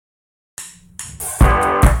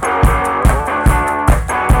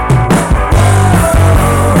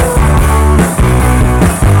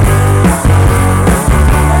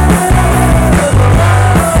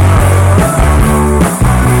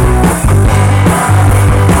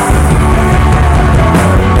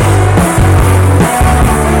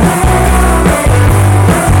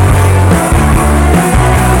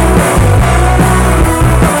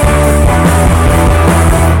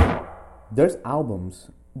albums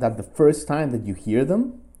that the first time that you hear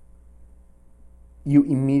them, you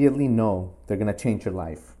immediately know they're going to change your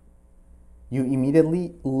life. You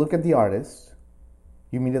immediately look at the artist,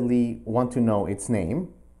 you immediately want to know its name,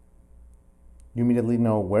 you immediately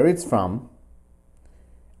know where it's from,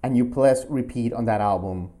 and you press repeat on that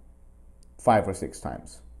album 5 or 6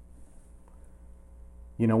 times.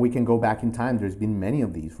 You know, we can go back in time. There's been many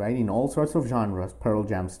of these, right? In all sorts of genres. Pearl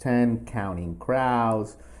Jam's 10, Counting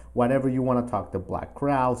Crows, whatever you want to talk. The Black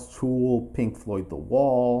Crowes, Tool, Pink Floyd, The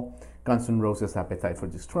Wall, Guns N' Roses, Appetite for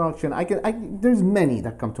Destruction. There's many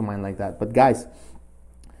that come to mind like that. But guys,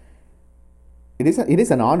 it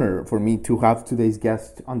is an honor for me to have today's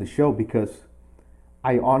guest on the show, because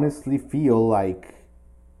I honestly feel like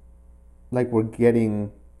we're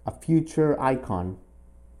getting a future icon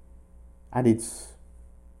at its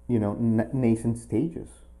nascent stages.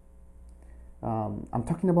 I'm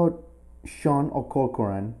talking about Sean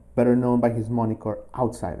O'Corcoran, better known by his moniker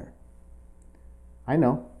Outsider. I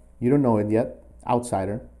know you don't know it yet,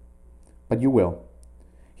 Outsider, but you will.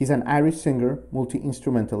 He's an Irish singer,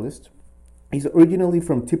 multi-instrumentalist. He's originally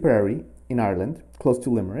from Tipperary in Ireland, close to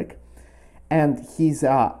Limerick, and his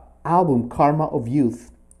album Karma of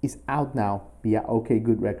Youth is out now via OK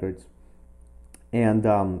Good Records. And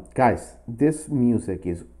guys, this music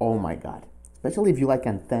is, oh my god, especially if you like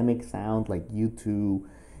anthemic sound like U2,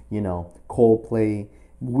 Coldplay,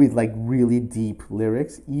 with like really deep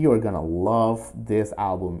lyrics, you're gonna love this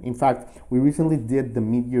album. In fact, we recently did the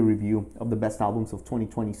mid-year review of the best albums of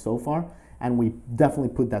 2020 so far, and we definitely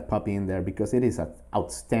put that puppy in there because it is an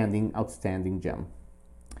outstanding gem.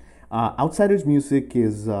 Outsider's music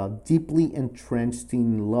is deeply entrenched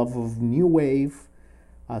in love of new wave.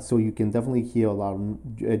 So you can definitely hear a lot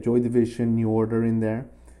of Joy Division, New Order in there,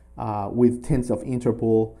 with tints of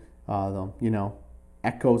Interpol,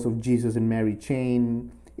 echoes of Jesus and Mary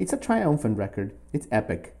Chain. It's a triumphant record. It's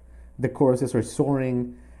epic. The choruses are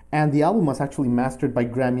soaring, and the album was actually mastered by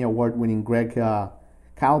Grammy Award-winning Greg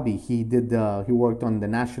Calby. He worked on The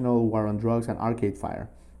National, War on Drugs, and Arcade Fire.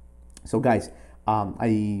 So guys,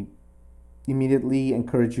 I immediately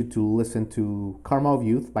encourage you to listen to Karma of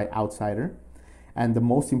Youth by Outsider. And the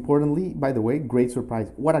most importantly, by the way, great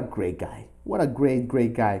surprise. What a great guy. What a great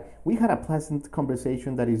guy. We had a pleasant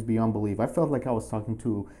conversation that is beyond belief. I felt like I was talking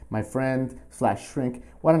to my friend / shrink.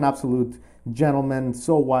 What an absolute gentleman,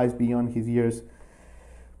 so wise beyond his years.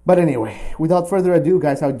 But anyway, without further ado,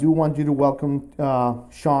 guys, I do want you to welcome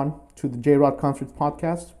Sean to the J-Rod Concerts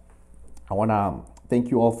podcast. I want to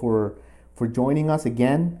thank you all for joining us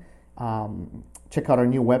again. Check out our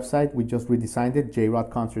new website. We just redesigned it,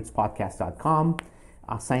 jrodconcertspodcast.com.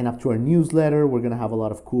 Sign up to our newsletter. We're going to have a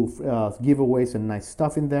lot of cool giveaways and nice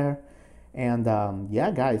stuff in there. And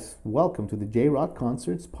yeah, guys, welcome to the J-Rod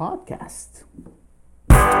Concerts podcast.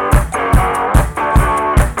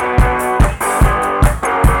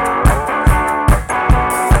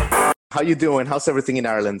 How you doing? How's everything in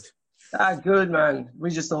Ireland? Good, man. We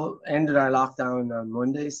just ended our lockdown on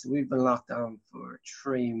Monday, so we've been locked down for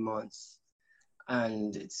 3 months.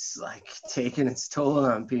 And it's like taking its toll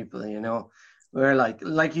on people, We're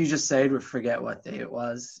like you just said, we forget what day it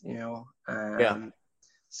was, Yeah.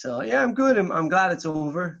 So yeah, I'm good. I'm glad it's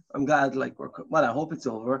over. I'm glad I hope it's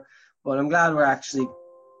over, but I'm glad we're actually,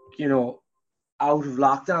 out of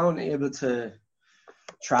lockdown, able to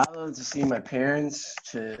travel, to see my parents,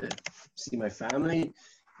 to see my family,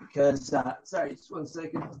 because sorry, just 1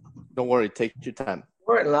 second. Don't worry, take your time.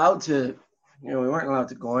 We weren't allowed to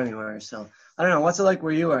go anywhere, so I don't know. What's it like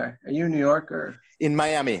where you are? Are you in New York or? In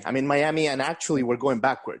Miami. I'm in Miami, and actually we're going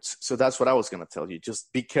backwards. So that's what I was going to tell you.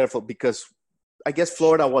 Just be careful, because I guess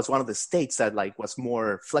Florida was one of the states that was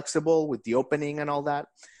more flexible with the opening and all that.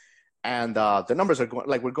 And the numbers are going,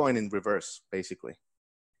 we're going in reverse, basically.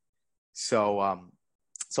 So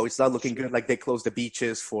it's not looking good. Like, they closed the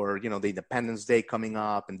beaches for, the Independence Day coming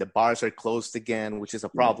up, and the bars are closed again, which is a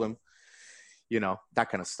problem. That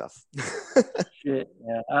kind of stuff. Shit,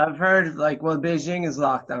 yeah. I've heard, Beijing is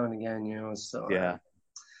locked down again, so. Yeah.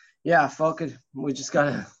 Yeah, fuck it. We just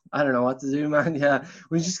gotta, I don't know what to do, man. Yeah,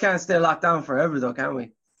 we just can't stay locked down forever, though, can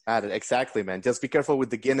we? Exactly, man. Just be careful with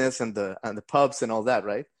the Guinness and the pubs and all that,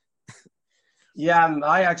 right? Yeah,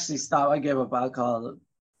 I actually stopped. I gave up alcohol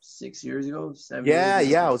 6 years ago, 7 years ago.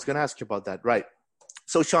 Yeah, I was going to ask you about that. Right.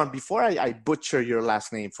 So, Sean, before I butcher your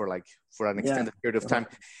last name for an extended period of time,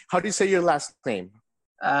 how do you say your last name?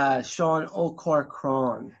 Sean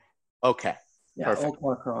O'Corcoran. Okay. Yeah, perfect.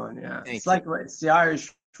 O'Corcoran, yeah. It's the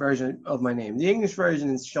Irish version of my name. The English version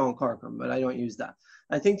is Sean Corcoran, but I don't use that.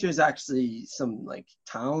 I think there's actually some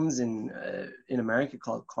towns in America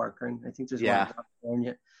called Corcoran. I think there's one in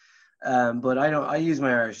California. But I use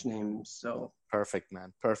my Irish name, so Perfect,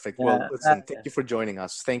 man. Perfect. Well, Yeah, listen, thank you for joining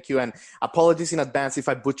us. Thank you. And apologies in advance if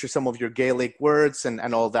I butcher some of your Gaelic words and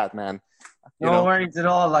all that, man. You no know, worries at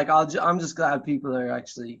all. Like I'm just glad people are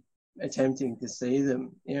actually attempting to say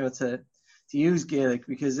them, to use Gaelic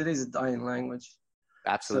because it is a dying language.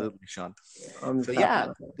 So absolutely, Sean. I'm So just happy yeah,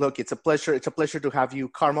 about that. look, it's a pleasure. It's a pleasure to have you.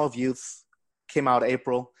 Karma of Youth came out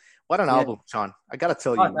April. What an Yeah. album, Sean. I gotta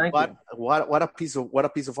tell Oh, you, thank you. what a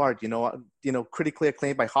piece of art. Critically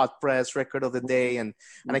acclaimed by Hot Press, Record of the Day, and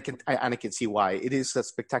I can see why. It is a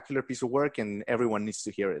spectacular piece of work, and everyone needs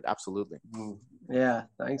to hear it. Absolutely. Yeah,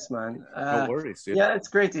 thanks, man. No worries, dude. Yeah, it's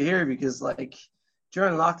great to hear because like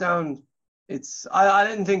during lockdown, I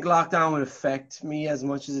didn't think lockdown would affect me as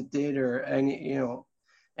much as it did or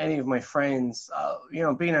any of my friends.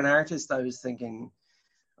 Being an artist, I was thinking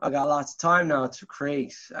I got lots of time now to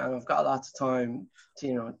create, and I've got lots of time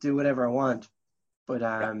to do whatever I want. But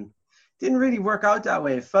Yeah, didn't really work out that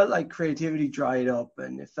way. It felt like creativity dried up,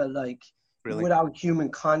 and it felt like really. without human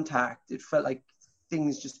contact, it felt like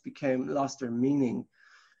things just became lost their meaning.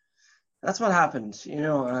 That's what happened,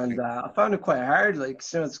 and I found it quite hard. Like,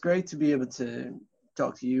 so it's great to be able to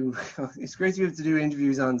talk to you. It's great to be able to do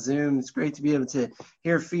interviews on Zoom. It's great to be able to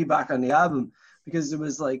hear feedback on the album because it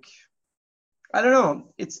was like, I don't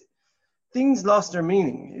know, it's things lost their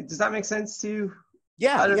meaning. Does that make sense to you?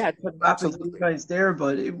 Yeah, I don't know yeah, what happened to you absolutely. guys there,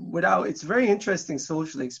 but it's a very interesting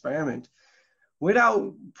social experiment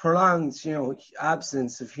without prolonged,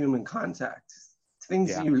 absence of human contact.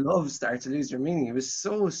 Things that Yeah, you love start to lose their meaning. It was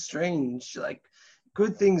so strange. Like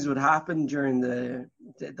good things would happen during the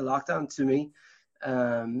lockdown to me.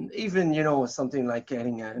 Even something like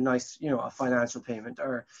getting a nice a financial payment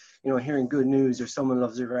or hearing good news or someone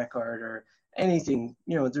loves a record or anything.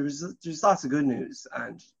 There's lots of good news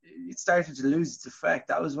and it started to lose its effect.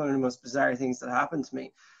 That was one of the most bizarre things that happened to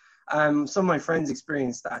me. Some of my friends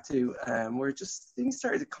experienced that too, where just things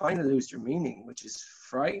started to kind of lose their meaning, which is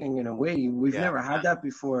frightening in a way. We've yeah, never had that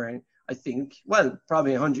before, and I think, well,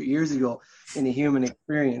 probably 100 years ago in the human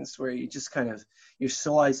experience, where you just kind of you're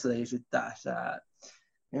so isolated that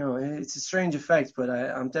it's a strange effect. But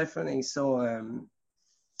I'm definitely so.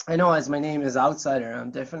 I know as my name is outsider,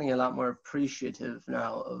 I'm definitely a lot more appreciative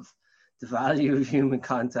now of the value of human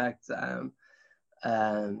contact.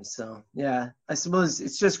 So yeah, I suppose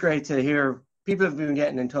it's just great to hear people have been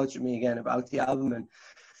getting in touch with me again about the album and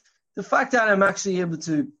the fact that I'm actually able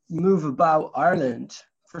to move about Ireland.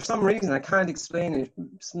 For some reason, I can't explain it.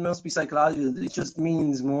 It must be psychological. It just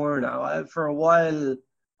means more now. For a while,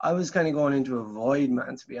 I was kind of going into a void,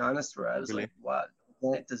 man, to be honest, where I was really. like,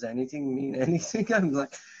 what? Does anything mean anything? I'm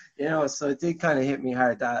like, so it did kind of hit me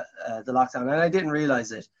hard that the lockdown, and I didn't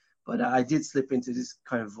realize it, but I did slip into this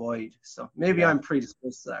kind of void. So maybe Yeah. I'm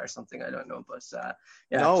predisposed to that or something. I don't know, but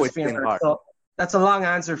yeah, No, just it's feeling been hard. hard. So that's a long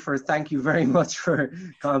answer for thank you very much for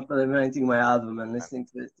complimenting my album and listening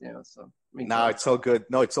to it. So it means a No, lot. it's all good.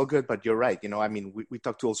 No, it's all good, but you're right. I mean, we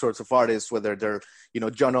talk to all sorts of artists, whether they're,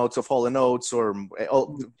 John Oates of Hall and Oates or,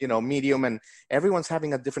 Medium, and everyone's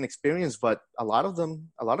having a different experience. But a lot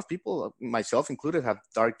of people, myself included, have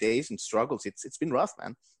dark days and struggles. It's been rough,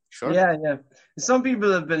 man. Sure. Yeah, yeah. Some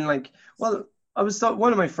people have been like, well,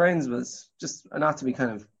 one of my friends was just not to be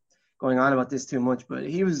kind of going on about this too much, but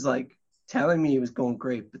he was like telling me it was going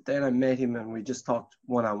great. But then I met him and we just talked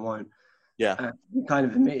one on one. Yeah. And he kind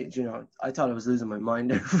of admitted, I thought I was losing my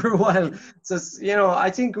mind there for a while. So, I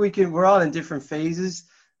think we're all in different phases.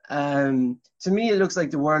 To me, it looks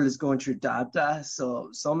like the world is going through dabda. So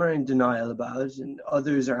some are in denial about it and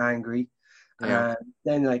others are angry. Yeah.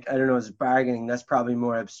 Then, like, I don't know, it's bargaining. That's probably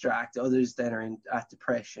more abstract. Others then are at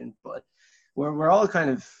depression. But we're all kind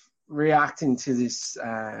of reacting to this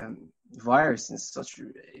virus in such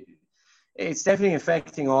it's definitely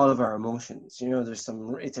affecting all of our emotions.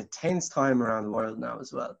 It's a tense time around the world now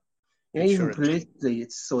as well. It Even sure is. politically,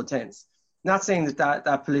 it's so tense. Not saying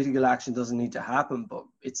that political action doesn't need to happen, but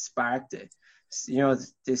it sparked it.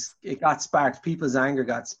 It got sparked. People's anger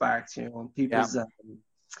got sparked. Yeah. People's,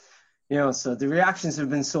 so the reactions have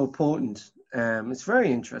been so potent. It's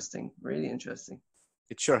very interesting, really interesting.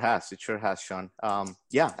 It sure has. It sure has, Sean.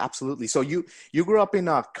 Yeah, absolutely. So you grew up in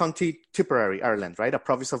County Tipperary, Ireland, right? A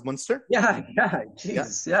province of Munster. Yeah, yeah, Yeah.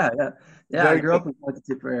 Jesus, yeah. I Very grew good. up in County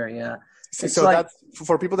Tipperary. Yeah, it's So like, that's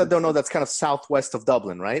for people that don't know. That's kind of southwest of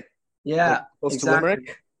Dublin, right? Like yeah, close to exactly.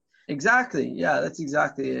 Limerick. Exactly. Yeah, that's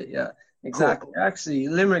exactly it. Yeah, Cool. exactly. Actually,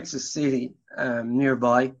 Limerick's a city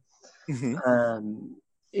nearby. Hmm. Um,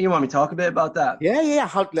 you want me to talk a bit about that? Yeah, yeah.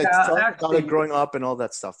 Let's Yeah, talk about it actually, growing up and all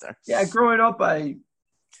that stuff there. yeah. Growing up,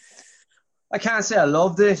 I can't say I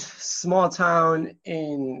loved it. Small town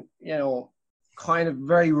in kind of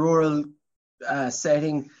very rural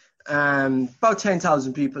setting. About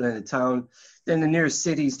 10,000 people in the town. Then the nearest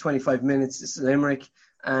city is 25 minutes. It's Limerick.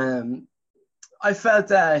 I felt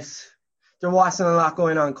that there wasn't a lot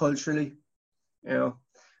going on culturally, you know.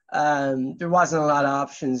 There wasn't a lot of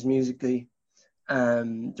options musically.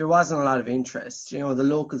 There wasn't a lot of interest. You know, the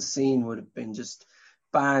local scene would have been just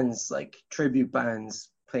bands, like tribute bands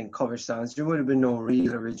playing cover songs. There would have been no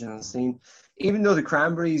real original scene. Even though the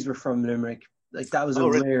Cranberries were from Limerick, like that was a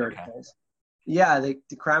really? rare Okay. occurrence. Yeah,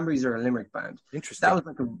 the Cranberries are a Limerick band. Interesting. That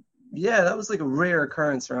was like a rare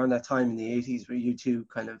occurrence around that time in the 80s where U2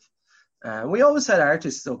 kind of we always had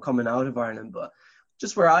artists still coming out of Ireland, but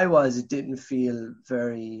just where I was, it didn't feel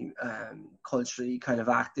very culturally kind of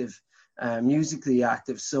active, musically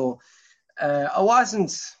active. So I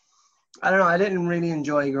don't know, I didn't really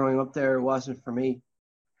enjoy growing up there. It wasn't for me.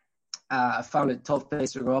 I found it a tough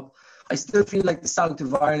place to grow up. I still feel like the south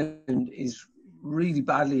of Ireland is really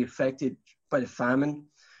badly affected by the famine,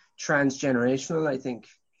 transgenerational. I think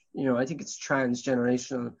it's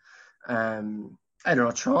transgenerational. I don't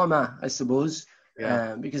know, trauma, I suppose,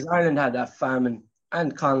 Yeah. because Ireland had that famine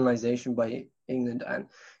and colonization by England, and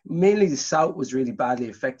mainly the South was really badly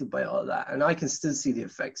affected by all that, and I can still see the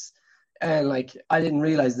effects. And like, I didn't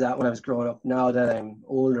realize that when I was growing up. Now that I'm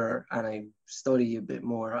older and I study a bit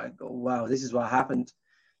more, I go, wow, this is what happened.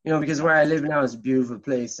 You know, because where I live now is a beautiful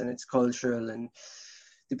place and it's cultural, and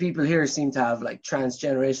the people here seem to have like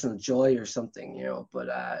transgenerational joy or something, you know. But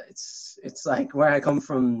it's like where I come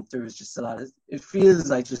from, there was just it feels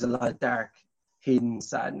like there's a lot of dark, hidden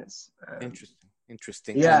sadness.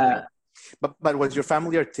 Interesting. Yeah. But was your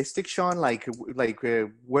family artistic, Sean?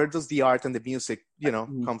 Where does the art and the music,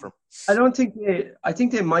 come from? I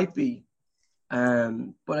think they might be,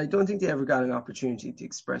 but I don't think they ever got an opportunity to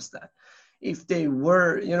express that. If they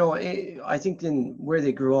were, you know, I think in where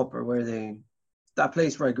they grew up or that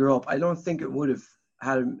place where I grew up, I don't think it would have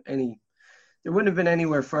there wouldn't have been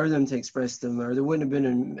anywhere for them to express them, or there wouldn't have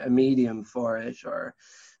been a medium for it, or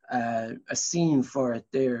a scene for it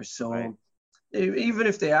there. So right. Even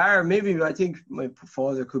if they are, maybe I think my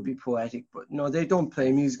father could be poetic, but no, they don't play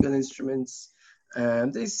musical instruments.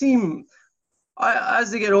 They seem,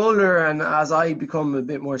 as they get older and as I become a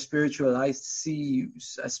bit more spiritual, I see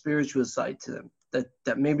a spiritual side to them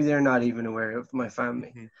that maybe they're not even aware of, my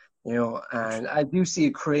family. Mm-hmm. You know, and I do see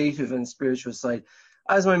a creative and spiritual side.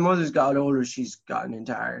 As my mother's got older, she's gotten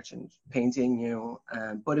into art and painting, you know,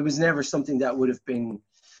 but it was never something that would have been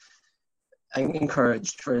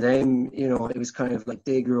encouraged for them. You know, it was kind of like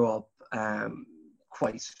they grew up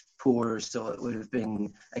quite poor, so it would have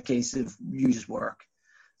been a case of you just work,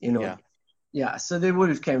 you know. Yeah, so they would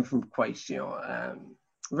have came from quite, you know,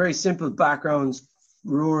 very simple backgrounds,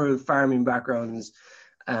 rural farming backgrounds,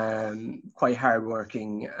 quite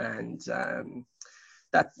hardworking, and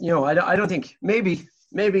that, you know, I don't think, maybe,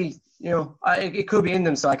 you know, it could be in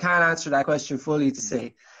them. So I can't answer that question fully to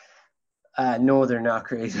say, no, they're not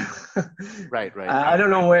creative. Right. I don't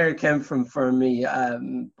know where it came from for me,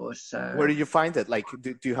 but where did you find it? Like,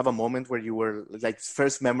 do you have a moment where you were like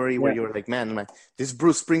first memory where you were like, man, this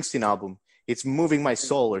Bruce Springsteen album, it's moving my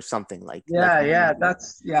soul, or something like?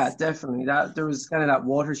 That's definitely that. There was kind of that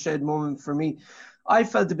watershed moment for me. I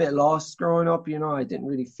felt a bit lost growing up. You know, I didn't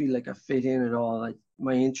really feel like I fit in at all. Like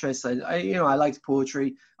my interests, I liked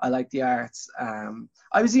poetry, I liked the arts.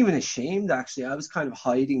 I was even ashamed, actually. I was kind of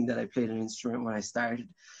hiding that I played an instrument when I started.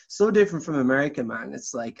 So different from America, man.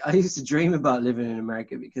 It's like I used to dream about living in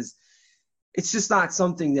America, because it's just not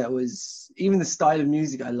something that was, even the style of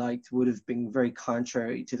music I liked would have been very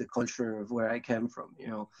contrary to the culture of where I came from, you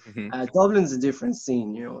know. Mm-hmm. Dublin's a different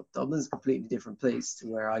scene, you know. Dublin's a completely different place to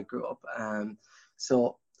where I grew up.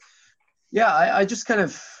 So, yeah, I just kind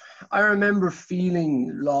of, I remember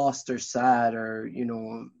feeling lost or sad, or, you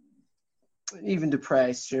know, even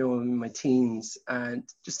depressed, you know, in my teens, and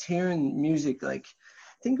just hearing music like,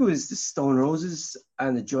 I think it was the Stone Roses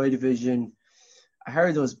and the Joy Division. I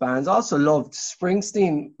heard those bands. Also loved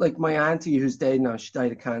Springsteen. Like my auntie, who's dead now, she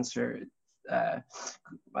died of cancer. I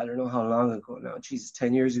don't know how long ago now. Jesus,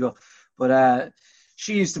 10 years ago. But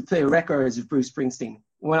she used to play records of Bruce Springsteen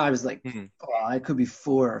when I was like, I could be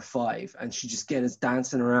 4 or 5, and she'd just get us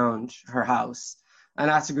dancing around her house. And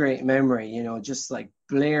that's a great memory, you know, just like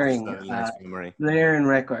blaring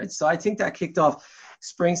records. So I think that kicked off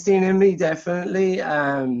Springsteen in me, definitely.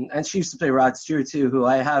 And she used to play Rod Stewart too, who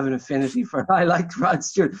I have an affinity for. I liked Rod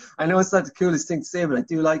Stewart. I know it's not the coolest thing to say, but I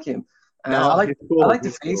do like him. I like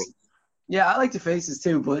the faces. Cool. Yeah, I like the faces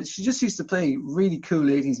too, but she just used to play really cool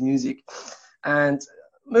 80s music. And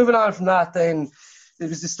moving on from that, then it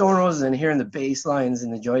was the Stone Roses, and hearing the bass lines in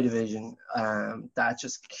the Joy Division, that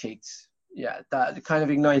just kicked that kind of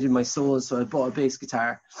ignited my soul. So I bought a bass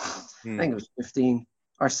guitar. I think it was 15.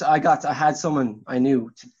 Or so I had someone I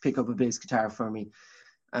knew to pick up a bass guitar for me,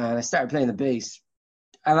 and I started playing the bass.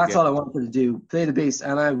 And that's all I wanted to do, play the bass.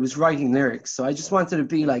 And I was writing lyrics. So I just wanted to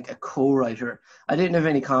be like a co-writer. I didn't have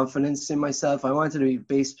any confidence in myself. I wanted to be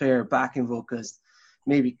bass player, backing vocalist,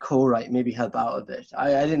 maybe co-write, maybe help out a bit. I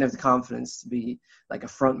didn't have the confidence to be like a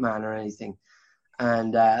front man or anything.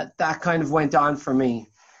 And that kind of went on for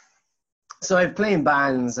me. So I played in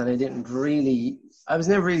bands, and I was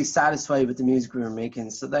never really satisfied with the music we were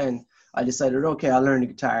making. So then I decided, okay, I'll learn the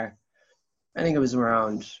guitar. I think it was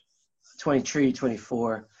around 23,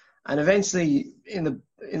 24. And eventually in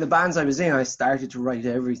the bands I was in, I started to write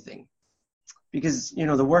everything. Because,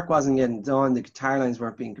 the work wasn't getting done, the guitar lines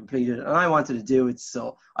weren't being completed, and I wanted to do it.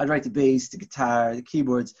 So I'd write the bass, the guitar, the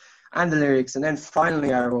keyboards, and the lyrics. And then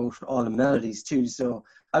finally I wrote all the melodies too. So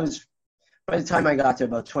by the time I got to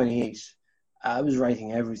about 28, I was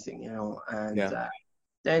writing everything, and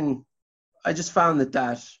then I just found that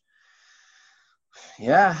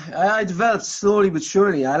I developed slowly but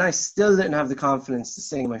surely, and I still didn't have the confidence to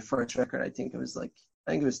sing my first record. I think it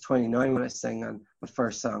was 29 when I sang on my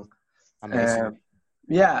first song. Amazing.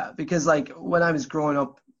 Because like when I was growing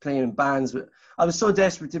up playing in bands, I was so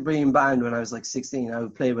desperate to be in band when I was like 16. I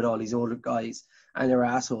would play with all these older guys, and they were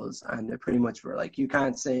assholes, and they pretty much were like, you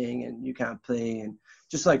can't sing and you can't play, and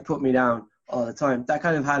just like put me down all the time. That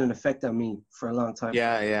kind of had an effect on me for a long time.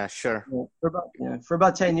 Yeah, sure. For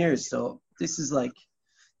about 10 years. So this is like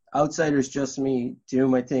outsiders, just me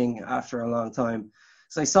doing my thing after a long time.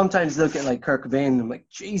 So I sometimes look at like Kurt Cobain and I'm like,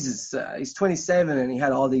 Jesus, he's 27 and he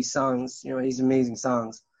had all these songs, these amazing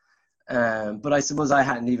songs. But I suppose I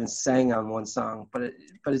hadn't even sang on one song. But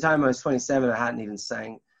by the time I was 27, I hadn't even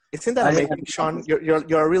sang. Isn't that amazing, Sean?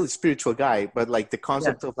 You're a really spiritual guy, but like the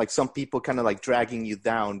concept of like some people kind of like dragging you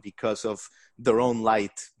down because of their own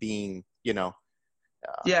light being, if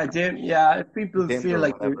people feel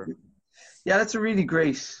like that's a really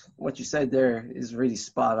great, what you said there is really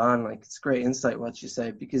spot on. Like it's great insight what you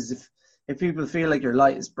said, because if people feel like your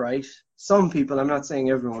light is bright, some people, I'm not saying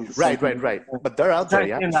everyone, right, but they're out there,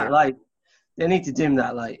 dim that light. They need to dim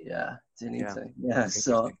that light. They need to.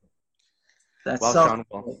 So that's Sean,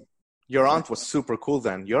 your aunt was super cool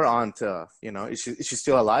then. Your aunt, is she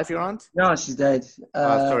still alive, your aunt? No, she's dead.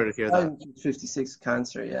 Sorry to hear that. 56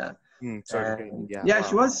 cancer, sorry to hear, wow.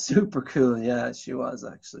 She was super cool. Yeah, she was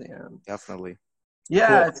actually. Definitely.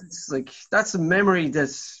 Yeah, cool. It's like, that's a memory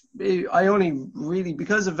that's, I only really,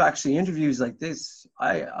 because of actually interviews like this,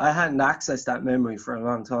 I hadn't accessed that memory for a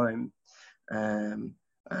long time.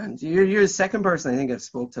 And you're the second person I think I've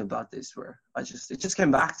spoke to about this, where it just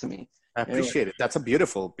came back to me. I appreciate it. That's a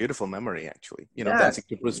beautiful, beautiful memory, actually. Dancing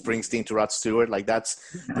to Bruce Springsteen, to Rod Stewart, like that's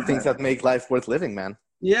the things that make life worth living, man.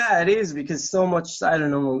 Yeah, it is, because so much, I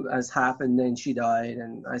don't know, has happened. Then she died,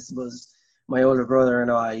 and I suppose my older brother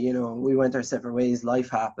and I, we went our separate ways. Life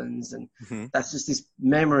happens, and that's just this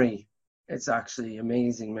memory. It's actually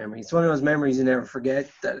amazing memory. It's one of those memories you never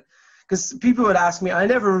forget. That, because people would ask me, I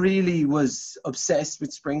never really was obsessed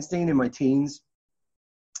with Springsteen in my teens.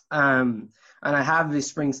 And I have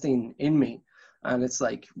this Springsteen in me. And it's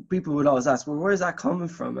like, people would always ask, well, where's that coming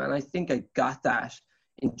from? And I think I got that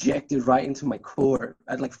injected right into my core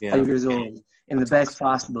at like 5 years old in the best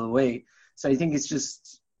possible way. So I think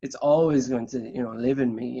it's always going to, live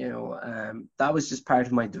in me, that was just part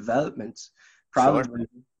of my development. Probably. Sure.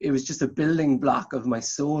 It was just a building block of my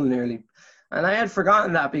soul nearly. And I had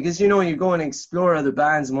forgotten that, because, you go and explore other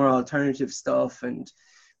bands, more alternative stuff. And,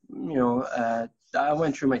 I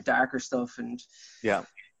went through my darker stuff, and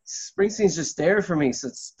Springsteen's just there for me. So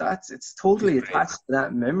it's totally attached to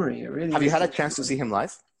that memory. It really Have you had a chance to see him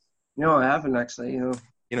live? No, I haven't actually,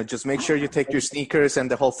 just make sure you take your sneakers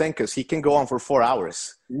and the whole thing, because he can go on for 4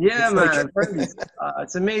 hours. Yeah, man.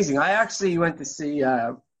 It's amazing. I actually went to see,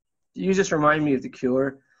 you just remind me of The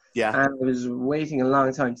Cure. Yeah. And I was waiting a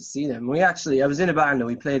long time to see them. I was in a band and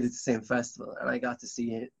we played at the same festival, and I got to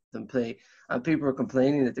see them play. And people were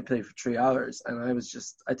complaining that they played for 3 hours. And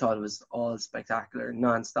I thought it was all spectacular,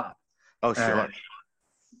 nonstop. Oh, sure.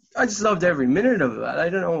 I just loved every minute of it. I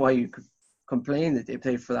don't know why you could complain that they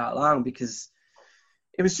played for that long, because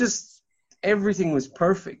it was just, everything was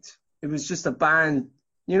perfect. It was just a band.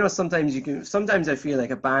 Sometimes I feel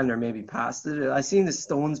like a band are maybe past it. I seen the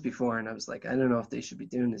Stones before, and I was like, I don't know if they should be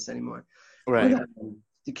doing this anymore. Right. But,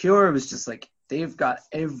 The Cure was just like, they've got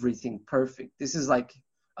everything perfect. This is like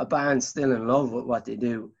a band still in love with what they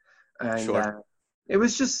do. And sure.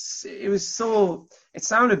 It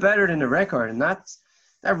sounded better than the record, and that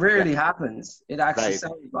rarely happens. It actually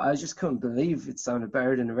sounded, but I just couldn't believe it sounded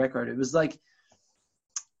better than the record. It was like,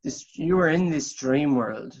 you were in this dream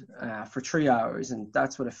world for 3 hours, and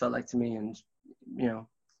that's what it felt like to me. And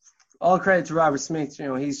all credit to Robert Smith.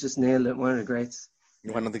 He's just nailed it. One of the greats.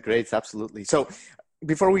 One of the greats, absolutely. So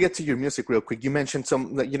before we get to your music real quick, you mentioned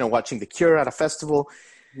watching The Cure at a festival.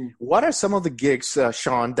 What are some of the gigs,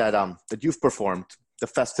 Sean, that you've performed, the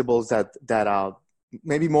festivals that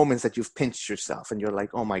maybe moments that you've pinched yourself and you're like,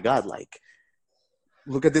 oh my God, like,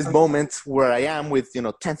 look at this moment where I am with,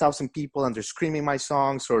 10,000 people and they're screaming my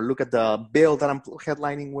songs, or look at the bill that I'm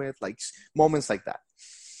headlining with, like moments like that.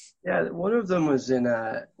 Yeah, one of them was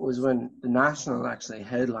when the National actually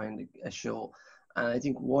headlined a show. And I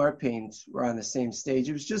think Warpaint were on the same stage.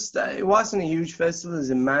 It was just, it wasn't a huge festival. It was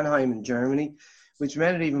in Mannheim in Germany, which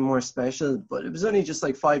made it even more special. But it was only just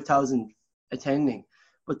like 5,000 attending.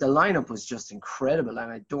 But the lineup was just incredible.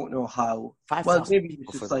 And I don't know how. 5,000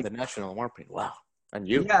 people for the National Warpaint. Wow. And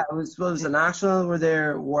you? Yeah, it was the National were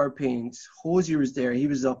there, Warpaint. Hosier was there. He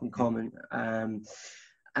was up and coming.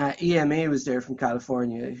 EMA was there from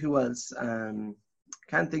California. Who else?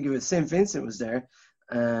 Can't think of it. St. Vincent was there.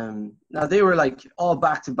 Now they were like all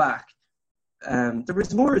back to back. There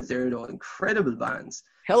was more there though, incredible bands.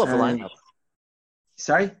 Hell of a lineup.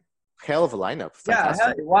 Sorry? Hell of a lineup. Fantastic.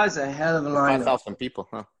 Yeah, it was a hell of a lineup. 5,000 people,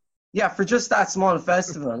 huh? Yeah, for just that small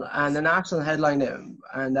festival, and the National headlined it,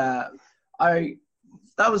 and that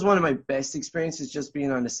was one of my best experiences, just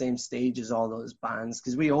being on the same stage as all those bands,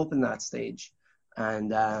 because we opened that stage,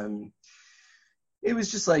 and it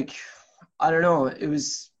was just like, I don't know, it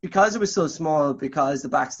was because it was so small, because the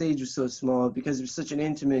backstage was so small, because it was such an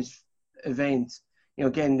intimate event,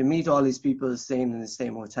 getting to meet all these people staying in the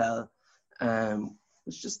same hotel.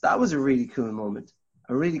 It's just, that was a really cool moment.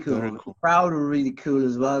 A really cool moment. Cool. The crowd were really cool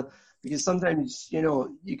as well, because sometimes,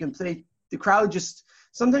 you can play, the crowd just,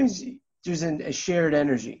 sometimes there's a shared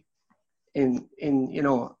energy in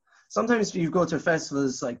sometimes you go to a festival,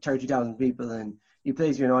 it's like 30,000 people and you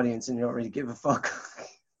play to an audience and you don't really give a fuck.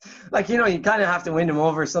 Like, you kind of have to win them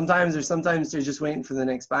over sometimes, or sometimes they're just waiting for the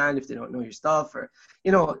next band if they don't know your stuff, or,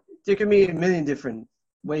 there can be a million different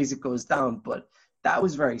ways it goes down, but that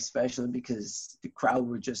was very special because the crowd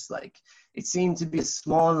were just like, it seemed to be a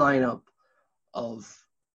small lineup of,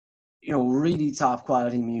 really top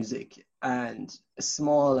quality music and a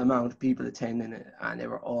small amount of people attending it, and they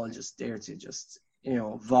were all just there to just,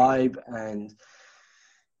 vibe, and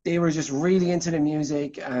they were just really into the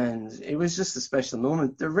music, and it was just a special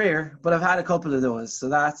moment. They're rare, but I've had a couple of those, so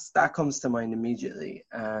that comes to mind immediately.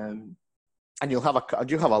 And you'll have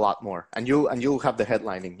a lot more, and you'll have the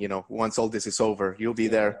headlining. Once all this is over, you'll be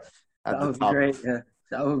there at the top. That would be great. Yeah,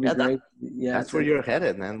 that would be great. That's where you're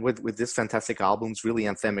headed, man. With this fantastic albums, really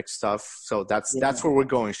anthemic stuff. So that's where we're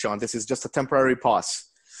going, Sean. This is just a temporary pause.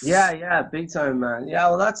 Yeah, big time, man. Yeah,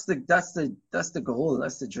 well, that's the goal.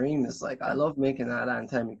 That's the dream. It's like, I love making that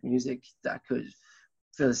anthemic music that could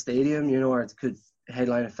fill a stadium, or it could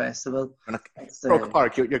headline a festival. Croke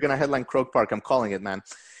Park. You're gonna headline Croke Park. I'm calling it, man.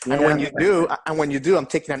 And when you do, I'm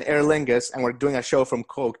taking an Aer Lingus and we're doing a show from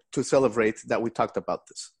Coke to celebrate that we talked about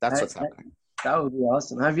this. That's what's happening. That would be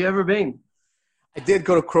awesome. Have you ever been? I did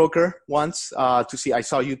go to Croker once to see. I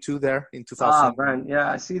saw you two there in 2000. Oh man,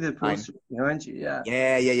 yeah, I see the poster behind you. Yeah.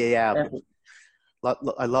 Yeah.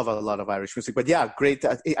 I love a lot of Irish music, but yeah, great.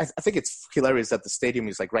 I think it's hilarious that the stadium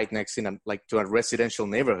is like right next in to a residential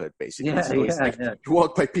neighborhood, basically. You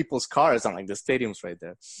walk by people's cars and like the stadium's right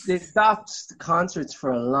there. They stopped the concerts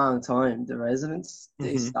for a long time. The residents,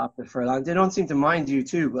 they stopped it for a long. They don't seem to mind you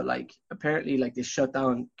too, but like apparently like they shut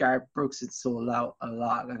down Garth Brooks. It sold out a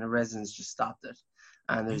lot, and the residents just stopped it.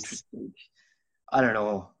 And there's this big, I don't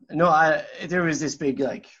know. No, there was this big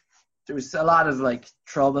like. There was a lot of like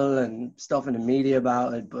trouble and stuff in the media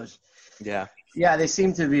about it, but yeah, they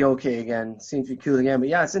seem to be okay again. Seem to be cool again. But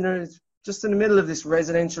yeah, it's just in the middle of this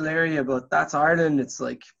residential area. But that's Ireland. It's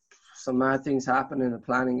like some mad things happen in the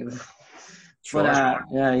planning of. Sure.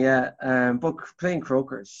 But but playing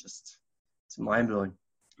Croker, it's mind blowing.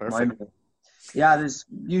 Perfect. Yeah, there's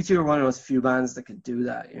U2 are one of those few bands that could do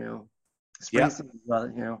that. Springsteen as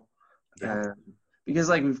well. Because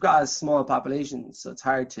like we've got a small population, so it's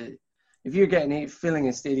hard to. If you're filling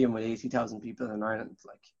a stadium with 80,000 people in Ireland,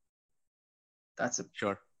 like that's it's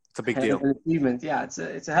a big deal. An achievement. Yeah, it's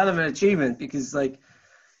a hell of an achievement because like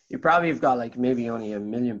you probably have got like maybe only 1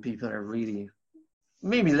 million people that are really,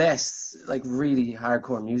 maybe less, like really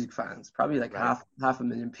hardcore music fans. Probably like half a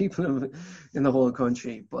million people in the whole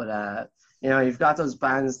country. But you've got those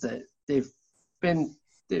bands that they've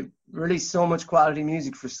released so much quality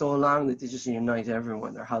music for so long that they just unite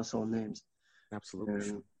everyone. They're household names.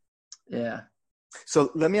 Absolutely. Yeah.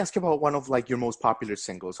 So let me ask you about one of like your most popular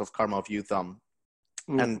singles of Karma of Youth.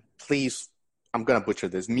 And please, I'm gonna butcher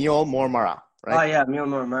this. Miol Mormara, Oh right? yeah, Mil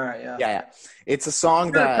Mara, yeah. Yeah. It's a song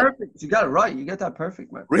You got it that perfect. You got it right. You got that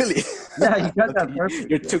perfect, man. really. Yeah, you got that Okay, perfect.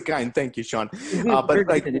 you're Yeah. too kind. Thank you, Sean. You did. But You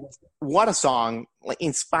like, did. what a song! Like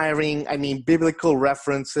inspiring. I mean, biblical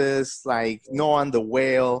references, like Noah and the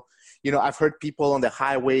whale. You know, I've heard people on the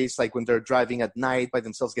highways, like when they're driving at night by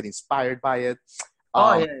themselves, get inspired by it.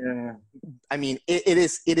 Oh Um, yeah, yeah. I mean, it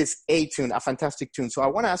is a tune, a fantastic tune. So I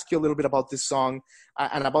want to ask you a little bit about this song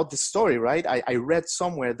and about this story, right? I read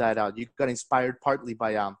somewhere that you got inspired partly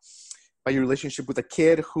by your relationship with a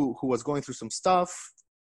kid who was going through some stuff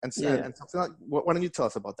Yeah. and something like. Why don't you tell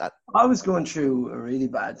us about that? I was going through a really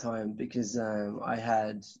bad time because I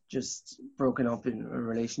had just broken up in a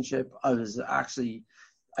relationship.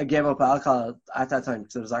 I gave up alcohol at that time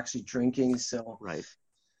because I was actually drinking. So Right.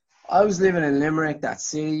 I was living in Limerick, that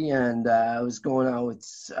city, and I was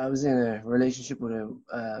in a relationship with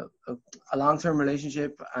a long-term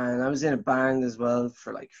relationship, and I was in a band as well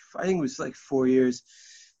for like, I think it was like 4 years.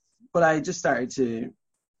 But I just started to,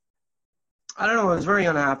 I don't know, I was very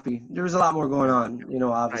unhappy. There was a lot more going on, Right.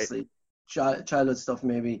 obviously, childhood stuff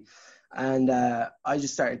maybe. And I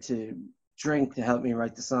just started to drink to help me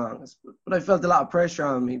write the songs. But I felt a lot of pressure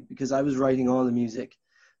on me because I was writing all the music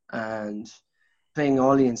and playing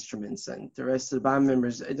all the instruments, and the rest of the band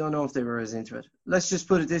members, I don't know if they were as into it. Let's just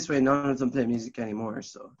put it this way, none of them play music anymore,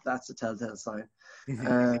 so that's a telltale sign.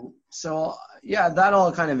 So yeah, that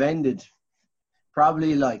all kind of ended.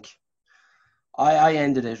 Probably like I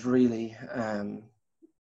ended it really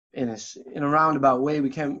in a roundabout way. We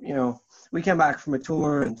came back from a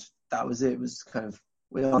tour, and that was it. It was kind of,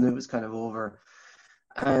 we all knew it was kind of over.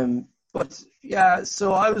 But yeah,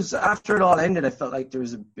 so after it all ended, I felt like there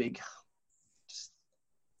was a big,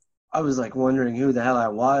 I was like wondering who the hell I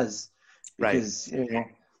was, Right. because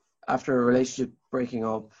after a relationship breaking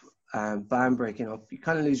up, band breaking up, you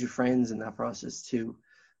kind of lose your friends in that process too.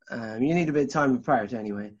 You need a bit of time apart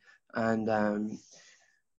anyway, and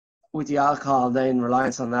with the alcohol, then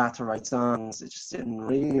reliance on that to write songs, it just didn't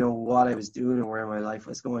really know what I was doing or where my life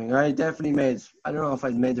was going. I don't know if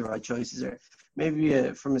I'd made the right choices, or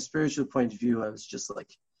maybe from a spiritual point of view, I was just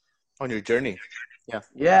like, On your journey.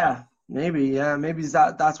 yeah, maybe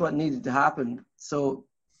that's what needed to happen. So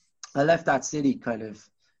I left that city kind of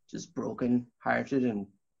just broken hearted and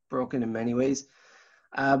broken in many ways.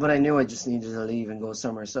 But I knew I just needed to leave and go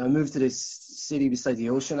somewhere. So I moved to this city beside the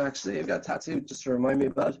ocean, actually. I've got tattooed just to remind me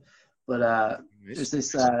about it. But there's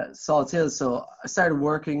this Salt Hill. So I started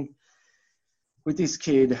working with this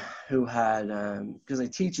kid who had, because I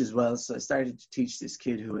teach as well. So I started to teach this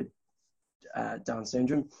kid who had Down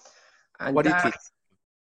syndrome. And What do you teach?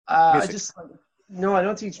 I Music. no, I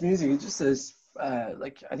don't teach music. It just says,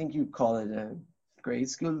 like, I think you call it grade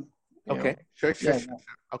school. Okay. Sure. Yeah.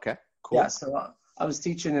 Okay. Cool. Yeah, so I was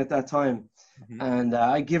teaching at that time, and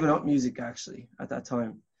I'd given up music actually at that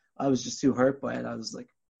time. I was just too hurt by it. I was like,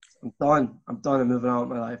 I'm done. I'm moving on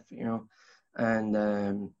with my life,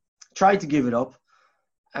 and tried to give it up.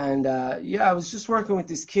 And yeah, I was just working with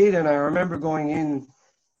this kid, and I remember going in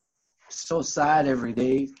so sad every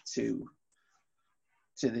day to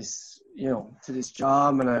this, to this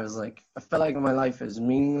job, and I was like, I felt like my life was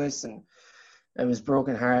meaningless, and I was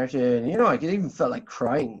brokenhearted. I could even felt like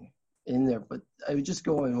crying in there, but I would just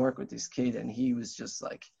go and work with this kid, and he was just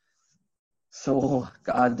like so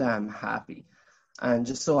goddamn happy, and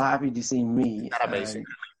just so happy to see me. Not amazing.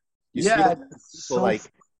 You see Yeah, that people so like.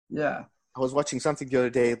 yeah, I was watching something the other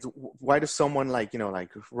day. Why does someone like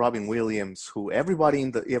Robin Williams, who everybody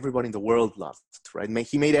in the world loved, right?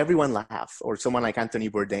 He made everyone laugh, or someone like Anthony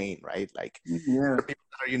Bourdain, right? Like yeah. there are people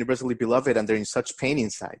that are universally beloved, and they're in such pain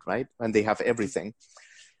inside, right? And they have everything.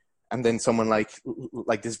 And then someone like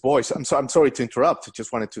this boy. So I'm sorry to interrupt. I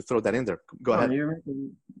just wanted to throw that in there. Go ahead.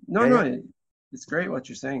 No, it's great what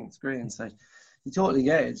you're saying. It's great insight. You totally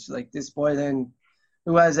get it. It's like this boy then,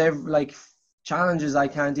 who has like challenges I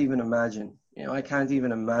can't even imagine. I can't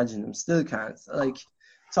even imagine them. Still can't. Like,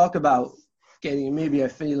 talk about getting. Maybe I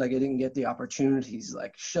feel like I didn't get the opportunities.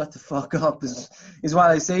 Like, shut the fuck up is what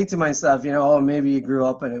I say to myself. Oh, maybe you grew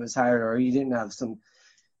up and it was hard, or you didn't have some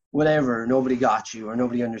whatever. Nobody got you, or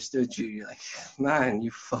nobody understood you. You're like, man,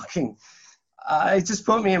 you fucking. It just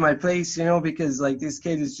put me in my place, because like this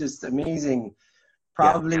kid is just amazing.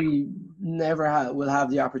 Probably never will have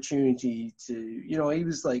the opportunity to.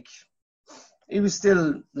 He was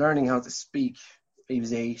still learning how to speak. He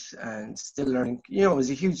was 8 and still learning. It was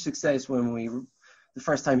a huge success when the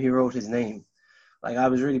first time he wrote his name. Like, I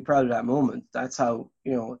was really proud of that moment. That's how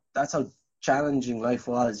challenging life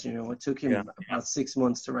was. It took him about 6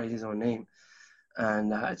 months to write his own name.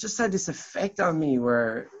 And it just had this effect on me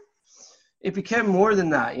where it became more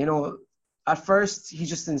than that. at first he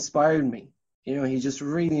just inspired me. You know, he just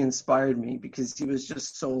really inspired me because he was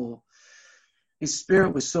just so, his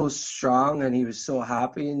spirit was so strong and he was so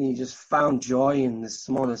happy and he just found joy in the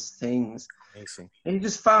smallest things. Amazing. And he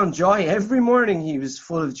just found joy. Every morning he was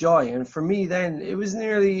full of joy. And for me then, it was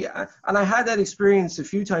nearly, and I had that experience a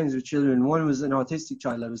few times with children. One was an autistic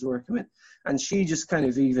child I was working with, and she just kind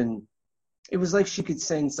of even, it was like she could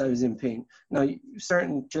sense I was in pain. Now,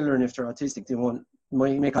 certain children, if they're autistic, they won't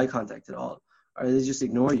make eye contact at all, or they just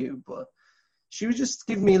ignore you. But she would just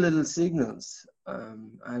give me little signals,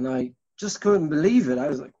 and I just couldn't believe it. I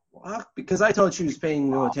was like, what? Because I thought she was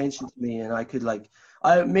paying no attention to me, and I could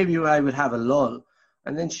maybe I would have a lull,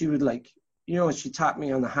 and then she would she tapped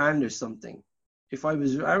me on the hand or something. I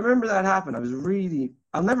remember that happened.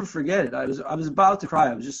 I'll never forget it. I was about to cry.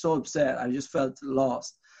 I was just so upset. I just felt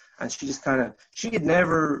lost, and she just she'd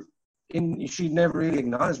never really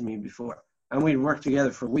acknowledged me before, and we'd worked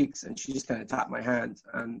together for weeks, and she just kind of tapped my hand,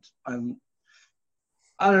 and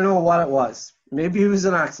I don't know what it was. Maybe it was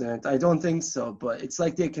an accident. I don't think so, but it's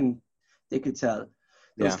like they could tell.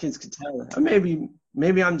 Those kids could tell. Or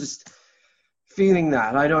maybe I'm just feeling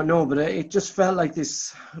that. I don't know, but it just felt like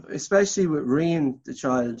this, especially with Rian, the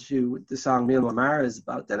child who the song Mil Mara is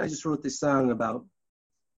about. Then I just wrote this song about,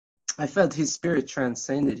 I felt his spirit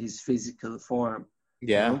transcended his physical form.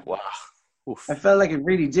 Yeah. You know? Wow. Oof. I felt like it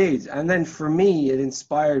really did. And then for me, it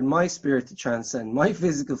inspired my spirit to transcend my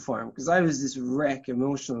physical form, because I was this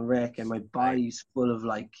emotional wreck, and my body's full of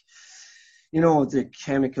the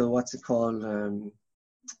chemical, what's it called?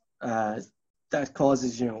 That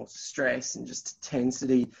causes, stress and just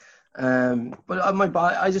tensity. But my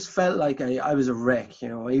body, I just felt like I was a wreck,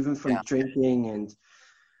 even from drinking,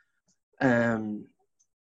 and,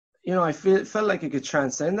 I felt like I could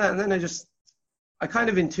transcend that. And then I kind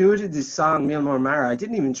of intuited this song, Mil Mara. I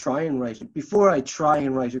didn't even try and write it. Before I try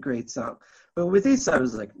and write a great song. But with this, I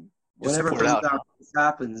was like, whenever it comes out, this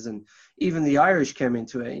happens. And even the Irish came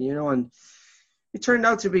into it, and it turned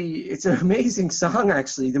out to be, it's an amazing song,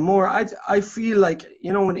 actually. The more, I feel like,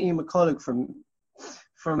 when Ian McCulloch from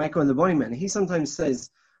Echo and the Bunnymen, he sometimes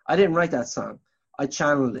says, I didn't write that song. I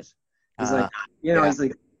channeled it. He's he's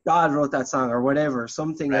like, God wrote that song or whatever.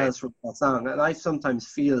 Something else wrote that song. And I sometimes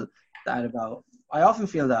feel I often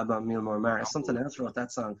feel that about Mil Mara. Something else wrote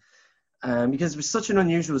that song. Because it was such an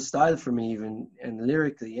unusual style for me, even and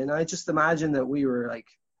lyrically. And I just imagine that we were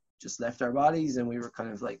just left our bodies, and we were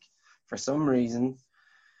kind of for some reason,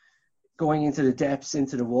 going into the depths,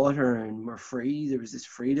 into the water, and we're free. There was this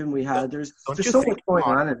freedom we had. There's so much going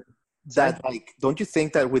on in it. Don't you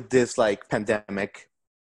think that with this pandemic,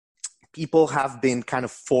 people have been kind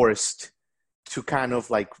of forced to kind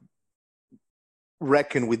of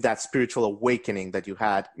reckon with that spiritual awakening that you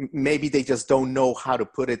had? Maybe they just don't know how to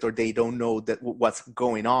put it, or they don't know that what's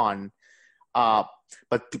going on.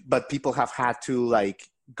 But people have had to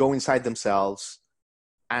go inside themselves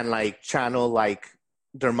and channel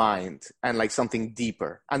their mind and something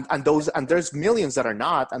deeper. And there's millions that are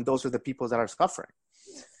not, and those are the people that are suffering.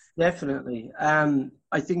 Definitely.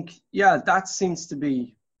 I think, that seems to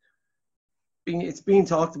be it's being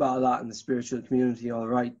talked about a lot in the spiritual community, all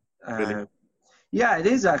right. Really? Yeah, it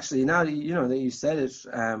is actually. Now that that you said it,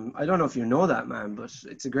 I don't know if you know that, man, but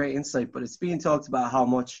it's a great insight. But it's being talked about how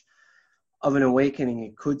much of an awakening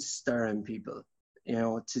it could stir in people,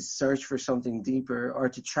 to search for something deeper or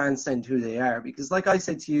to transcend who they are. Because like I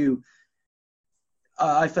said to you,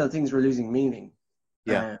 I felt things were losing meaning.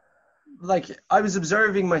 Yeah. I was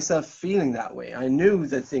observing myself feeling that way. I knew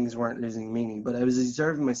that things weren't losing meaning, but I was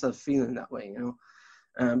observing myself feeling that way,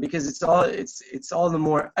 because it's all the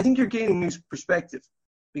more, I think you're gaining new perspective,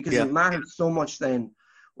 because it matters so much then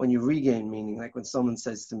when you regain meaning. Like when someone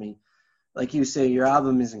says to me, like you say, your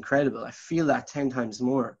album is incredible, I feel that 10 times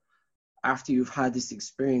more after you've had this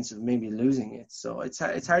experience of maybe losing it. So it's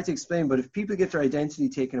hard to explain, but if people get their identity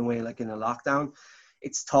taken away, like in a lockdown,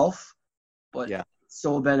 it's tough, but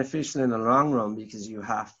so beneficial in the long run, because you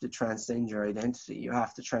have to transcend your identity. You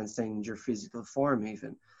have to transcend your physical form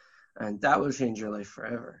even. And that will change your life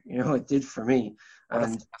forever. It did for me. What a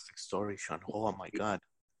fantastic story, Sean. Oh my God.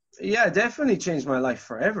 Yeah, it definitely changed my life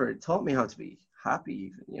forever. It taught me how to be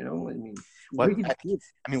happy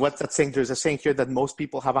even, what's that saying? There's a saying here that most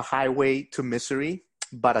people have a highway to misery,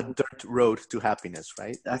 but a dirt road to happiness,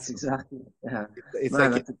 right? That's exactly, it's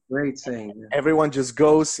that's a great saying. Yeah. Everyone just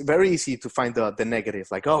goes, very easy to find the negative,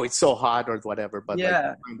 oh, it's so hot or whatever, but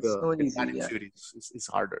so easy, attitude is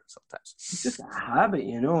harder sometimes. It's just a habit,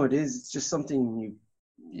 it is. It's just something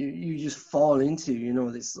you just fall into,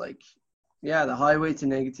 this the highway to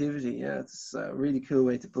negativity. Yeah, it's a really cool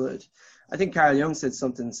way to put it. I think Carl Jung said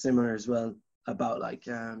something similar as well about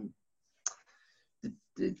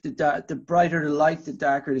the brighter the light, the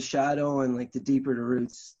darker the shadow, and like the deeper the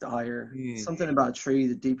roots, the higher. Something about a tree,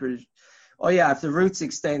 the deeper. Oh yeah, if the roots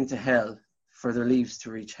extend to hell, for their leaves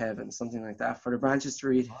to reach heaven, something like that. For the branches to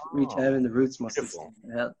reach heaven, the roots must extend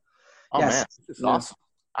to hell. Oh yes. Man, this is awesome.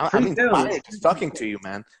 I'm inspired just talking to you,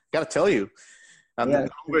 man. Gotta tell you.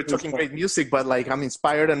 We're talking great music, but like I'm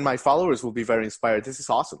inspired, and my followers will be very inspired. This is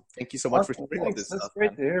awesome. Thank you so much for sharing all this That's stuff.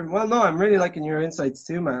 Great to hear. Well, no, I'm really liking your insights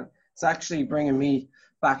too, man. It's actually bringing me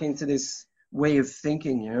back into this way of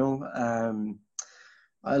thinking.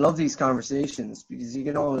 I love these conversations because you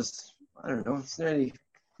can always, I don't know, it's nearly,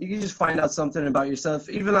 you can just find out something about yourself.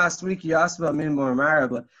 Even last week, you asked about Milmore Mara,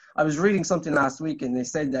 but I was reading something last week, and they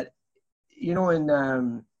said that,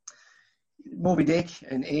 in Moby Dick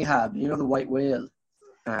and Ahab, the white whale,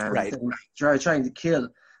 right, trying to kill.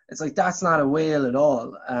 It's like, that's not a whale at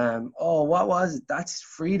all. What was it? That's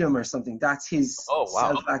freedom or something. That's his self.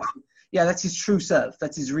 Yeah, that's his true self.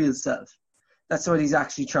 That's his real self. That's what he's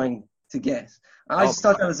actually trying to get. And I just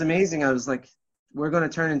thought that was amazing. I was like, we're going to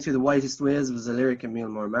turn into the whitest whales was a lyric in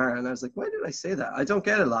Milmore Mara. And I was like, why did I say that? I don't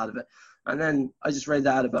get a lot of it. And then I just read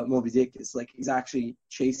that about Moby Dick. It's like he's actually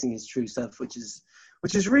chasing his true self, which is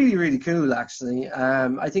really, really cool, actually.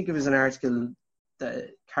 I think it was an article that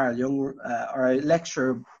Carl Jung, or a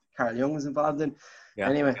lecture Carl Jung was involved in. Yeah.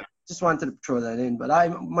 Anyway, just wanted to throw that in. But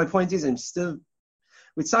my point is, I'm still,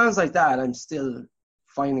 with songs like that, I'm still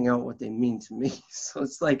finding out what they mean to me. So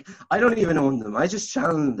it's like, I don't even own them. I just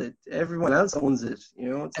channel it. Everyone else owns it. It's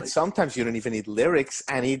and like, sometimes you don't even need lyrics,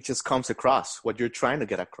 and it just comes across what you're trying to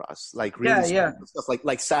get across. Like really stuff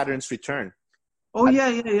like Saturn's Return. Oh,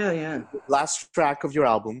 yeah. Last track of your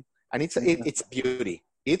album, and it's a beauty.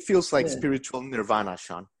 It feels like spiritual nirvana,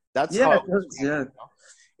 Sean. That's how it does,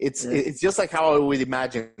 It's just like how I would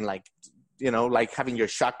imagine, like, like having your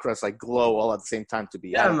chakras like glow all at the same time to be.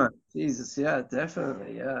 Yeah, man. Jesus, yeah,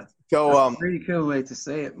 definitely, yeah. So, that's a really cool way to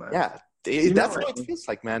say it, man. Yeah, that's what it feels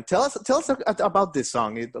like, man. Tell us about this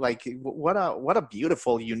song. What a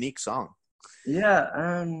beautiful, unique song. Yeah,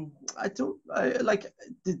 I like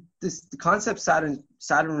the concept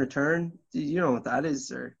Saturn Return. Do you know what that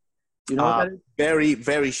is, or you know what that is? Very,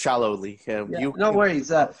 very shallowly. No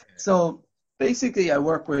worries. So basically, I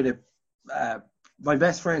work with my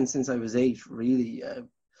best friend since I was 8. Really,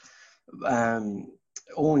 Owen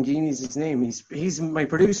Geeney's his name. He's my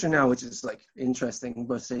producer now, which is like interesting.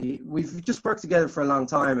 But we've just worked together for a long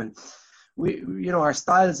time, and our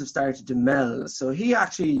styles have started to meld. So he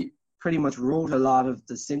actually pretty much wrote a lot of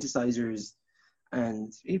the synthesizers,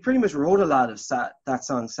 and he pretty much wrote a lot of that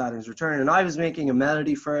song Saturn's Return, and I was making a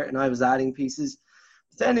melody for it, and I was adding pieces.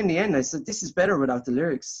 But then in the end I said, this is better without the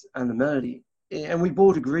lyrics and the melody, and we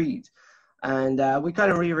both agreed, and we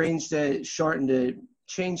kind of rearranged it, shortened it,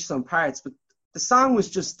 changed some parts, but the song was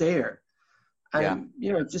just there, and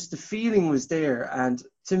just the feeling was there. And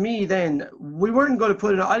to me, then we weren't going to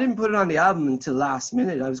put it on, I didn't put it on the album until last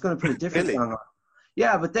minute. I was going to put a different song on.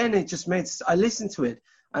 Yeah, but then it just I listened to it,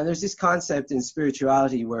 and there's this concept in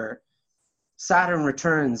spirituality where Saturn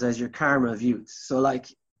returns as your karma of youth. So like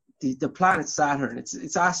the planet Saturn,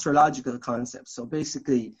 it's astrological concept. So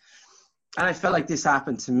basically, and I felt like this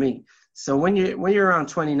happened to me. So when you're around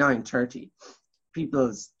 29, 30,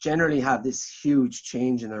 people generally have this huge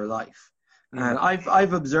change in their life. And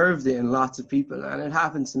I've observed it in lots of people, and it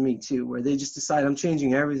happened to me too, where they just decide, I'm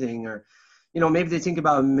changing everything, or maybe they think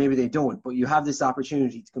about it, maybe they don't, but you have this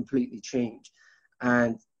opportunity to completely change.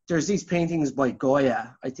 And there's these paintings by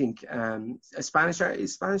Goya, I think, a Spanish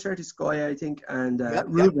artist, Goya, I think, and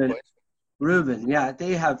Rubin,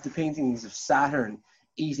 they have the paintings of Saturn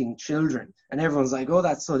eating children, and everyone's like, oh,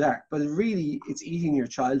 that's so dark, but really, it's eating your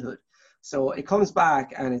childhood. So it comes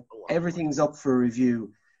back, and everything's up for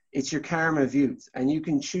review. It's your karma of youth, and you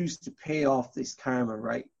can choose to pay off this karma,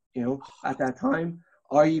 right, at that time,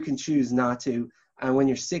 or you can choose not to, and when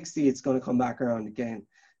you're 60, it's going to come back around again.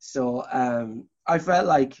 So I felt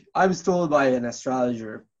like I was told by an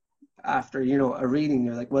astrologer after, a reading,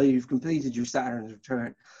 they're like, well, you've completed your Saturn's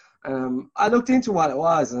return. I looked into what it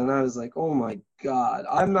was, and I was like, oh my God,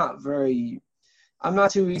 I'm not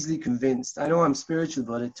too easily convinced. I know I'm spiritual,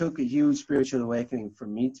 but it took a huge spiritual awakening for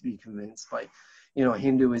me to be convinced by,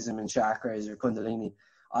 Hinduism and chakras or Kundalini.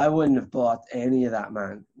 I wouldn't have bought any of that,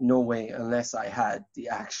 man. No way, unless I had the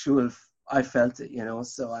actual, I felt it,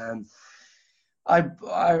 So I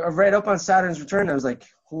read up on Saturn's Return. I was like,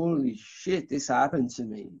 holy shit, this happened to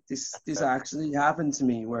me. This actually happened to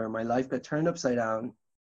me, where my life got turned upside down.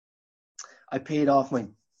 I paid off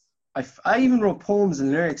I even wrote poems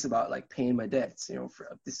and lyrics about like paying my debts,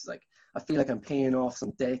 for this is like, I feel like I'm paying off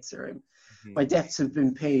some debts, or my debts have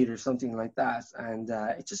been paid or something like that. And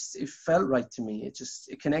it felt right to me.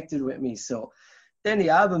 It connected with me. So then the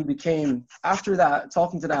album became, after that,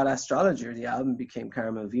 talking to that astrologer, the album became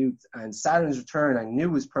Caramel Youth, and Saturn's Return I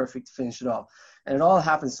knew was perfect to finish it off. And it all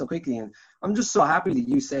happened so quickly. And I'm just so happy that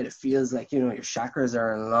you said it feels like, your chakras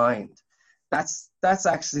are aligned. That's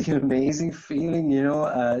actually an amazing feeling,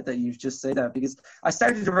 that you've just said that, because I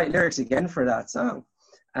started to write lyrics again for that song.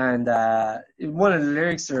 And one of the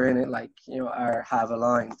lyrics are in it, are have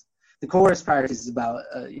aligned. The chorus part is about,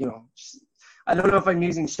 I don't know if I'm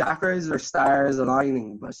using chakras or stars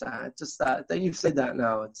aligning, but just that you've said that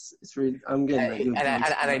now, it's really, I'm getting and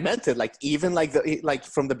I meant it, even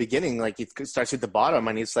from the beginning, it starts at the bottom,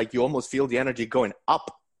 and it's you almost feel the energy going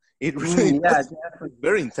up. It really definitely.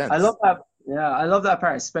 Very intense. I love that. Yeah, I love that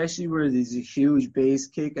part, especially where there's a huge bass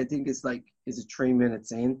kick. I think it's 3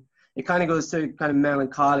 minutes in. It kind of goes to a kind of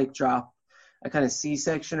melancholic drop, a kind of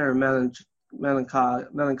C-section or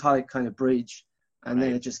melancholic kind of bridge. And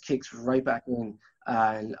then it just kicks right back in.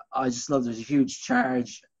 And I just love there's a huge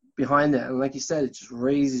charge behind it. And like you said, it just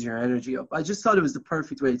raises your energy up. I just thought it was the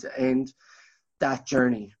perfect way to end that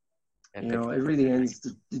journey. It really ends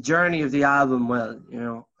the journey of the album well,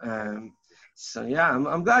 So yeah,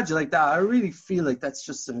 I'm glad you like that. I really feel like that's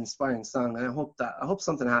just an inspiring song, and I hope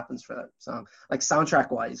something happens for that song,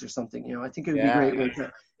 soundtrack wise or something. I think it would be a great way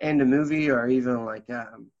to end a movie, or even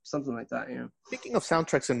something like that. Speaking of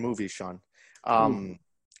soundtracks and movies, Sean,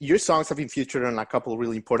 your songs have been featured on a couple of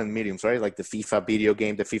really important mediums, right? Like the FIFA video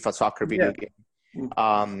game, the FIFA soccer video game.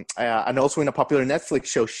 And also in a popular Netflix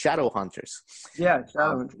show, Shadowhunters. Yeah,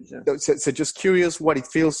 Shadowhunters. Yeah. So just curious what it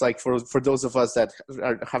feels like for those of us that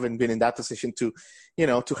haven't been in that position to,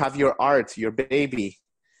 to have your art, your baby,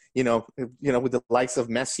 with the likes of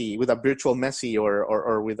Messi, with a virtual Messi,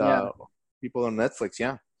 or with people on Netflix.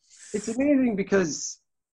 Yeah, it's amazing because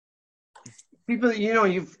people,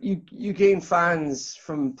 you gain fans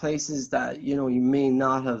from places that you may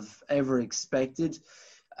not have ever expected.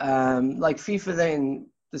 Like FIFA, then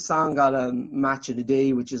the song got a Match of the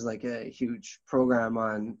Day, which is a huge program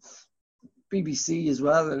on BBC as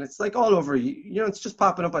well, and it's all over. It's just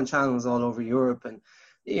popping up on channels all over Europe, and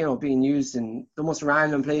being used in the most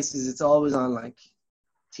random places. It's always on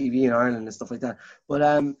TV in Ireland and stuff like that. But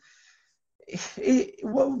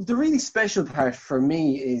the really special part for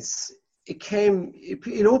me is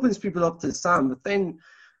it opens people up to the song, but then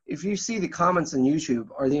if you see the comments on YouTube,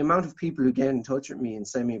 or the amount of people who get in touch with me and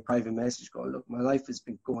send me a private message going, look, my life has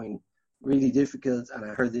been going really difficult and I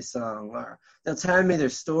heard this song, or they'll tell me their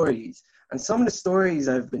stories. And some of the stories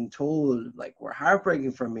I've been told were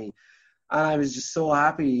heartbreaking for me. And I was just so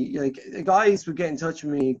happy. The guys would get in touch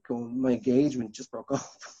with me going, my engagement just broke up.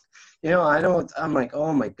 I'm like,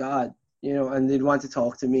 oh my God, and they'd want to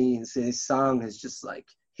talk to me and say, this song has just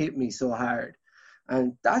hit me so hard.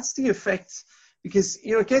 And that's the effect. Because,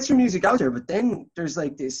 it gets your music out there, but then there's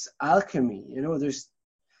this alchemy,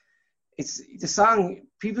 it's the song,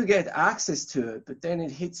 people get access to it, but then it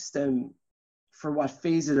hits them for what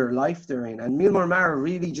phase of their life they're in. And Mil Mara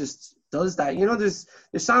really just does that. There's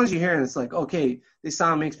songs you hear and it's okay, this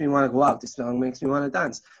song makes me want to go out, this song makes me want to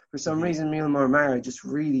dance. For some reason, Mil Mara just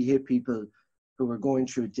really hit people who were going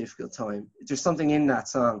through a difficult time. There's something in that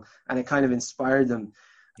song, and it kind of inspired them.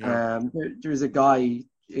 Yeah. There's a guy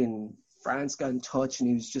in France got in touch, and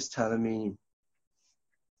he was just telling me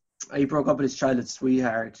he broke up with his childhood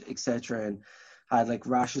sweetheart, etc., and had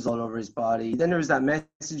rashes all over his body. Then there was that message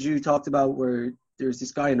you talked about where there's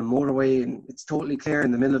this guy in the motorway and it's totally clear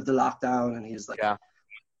in the middle of the lockdown, and he's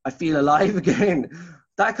I feel alive again.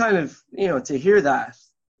 That kind of, to hear that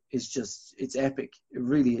is just, it's epic. It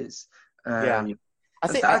really is. I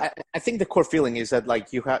think the core feeling is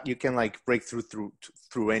that you can break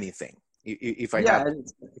through anything. If I had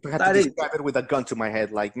to describe it with a gun to my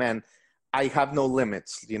head, man, I have no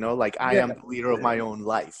limits, I am the leader of my own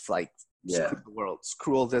life, screw the world,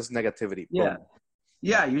 screw all this negativity. Yeah. Boom.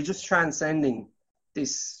 Yeah, you're just transcending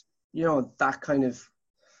this, that kind of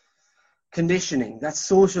conditioning, that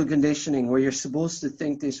social conditioning where you're supposed to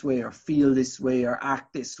think this way or feel this way or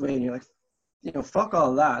act this way, and you're fuck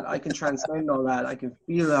all that. I can transcend all that. I can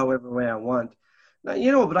feel however way I want.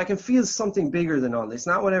 Now, but I can feel something bigger than all this,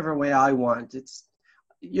 not whatever way I want. It's,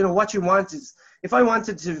 what you want is, if I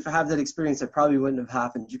wanted to have that experience, it probably wouldn't have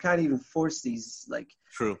happened. You can't even force these,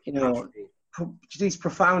 True. These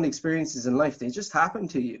profound experiences in life. They just happen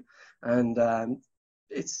to you. And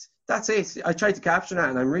that's it. I tried to capture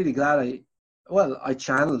that, and I'm really glad I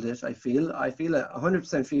channeled it. I feel it,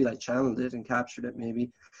 100% feel I channeled it and captured it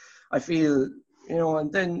maybe. I feel,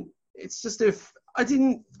 and then it's just, if I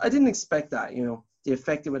didn't expect that, the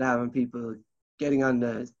effect it would have on people getting on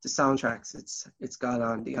the soundtracks it's got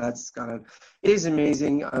on, the ads it's got on. It is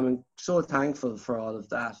amazing. I'm so thankful for all of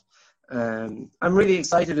that. I'm really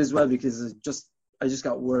excited as well because I just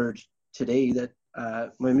got word today that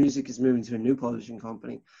my music is moving to a new publishing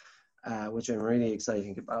company, which I'm really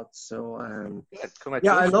excited about. So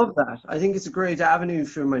yeah, I love that. I think it's a great avenue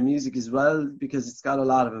for my music as well because it's got a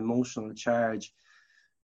lot of emotional charge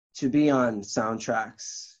to be on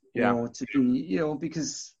soundtracks. You know, to be,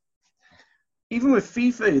 because even with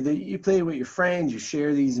FIFA, that you play with your friends, you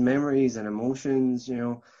share these memories and emotions.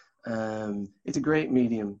 It's a great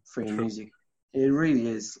medium for your music. It really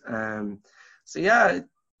is. So yeah,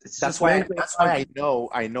 that's why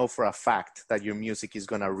I know for a fact that your music is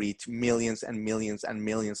gonna reach millions and millions and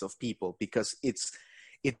millions of people because it's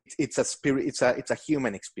a spirit, it's a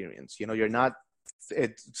human experience. You're not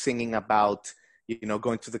singing about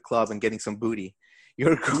going to the club and getting some booty.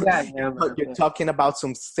 You're talking about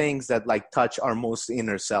some things that like touch our most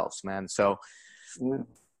inner selves, man. So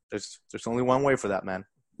there's only one way for that, man.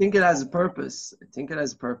 I think it has a purpose.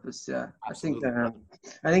 Yeah. Absolutely.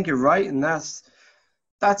 I think you're right, and that's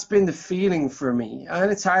been the feeling for me. And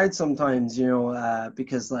it's hard sometimes,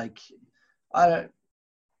 because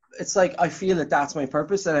it's like I feel that that's my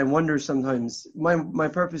purpose, and I wonder sometimes my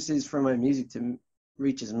purpose is for my music to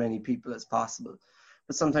reach as many people as possible.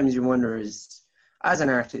 But sometimes you wonder, as an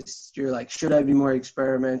artist, you're like, should I be more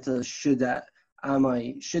experimental? Should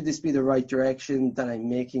this be the right direction that I'm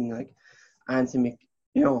making, like anthemic,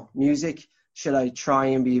 music? Should I try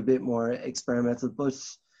and be a bit more experimental? But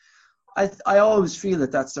I always feel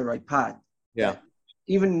that that's the right path. Yeah.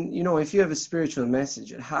 Even, if you have a spiritual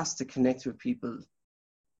message, it has to connect with people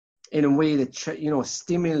in a way that,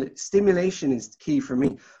 stimulation is key for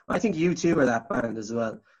me. I think U2 are that band as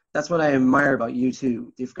well. That's what I admire about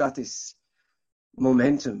U2. They've got this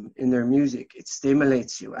momentum in their music. It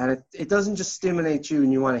stimulates you. And it doesn't just stimulate you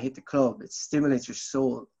and you want to hit the club. It stimulates your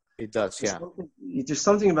soul. It does, yeah. There's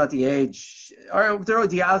something about the edge, or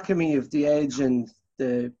the alchemy of the edge and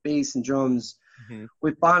the bass and drums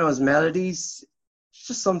with Bono's melodies. It's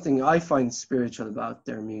just something I find spiritual about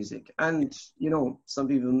their music. And, some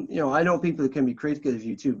people, I know people can be critical of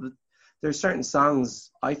U2, but there are certain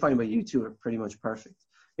songs I find by U2 are pretty much perfect.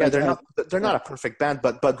 Yeah, they're not a perfect band,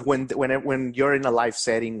 but when you're in a live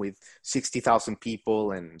setting with 60,000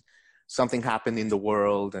 people and something happened in the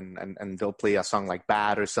world and they'll play a song like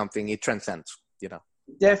Bad or something, it transcends, It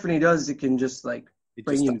definitely does. It can just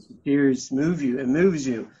bring you to tears, it moves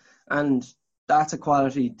you. And that's a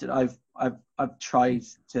quality that I've tried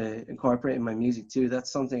to incorporate in my music too.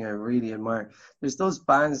 That's something I really admire. There's those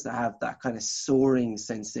bands that have that kind of soaring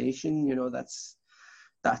sensation,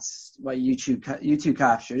 that's what U2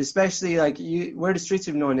 captured, especially Where the Streets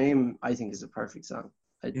Have No Name, I think is a perfect song.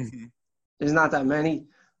 There's not that many,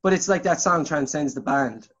 but it's like that song transcends the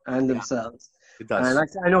band and themselves. It does. And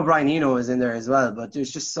I know Brian Eno is in there as well, but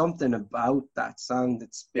there's just something about that song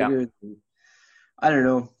that's bigger than, I don't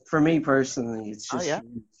know, for me personally, it's just,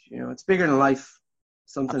 it's bigger than life.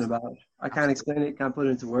 Something about it. I can't explain it, can't put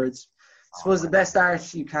it into words. I suppose the best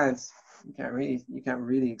art you can't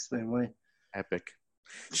really explain why. Epic.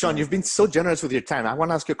 Sean, you've been so generous with your time. I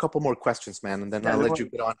want to ask you a couple more questions, man, and then I'll let you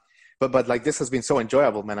get on. But this has been so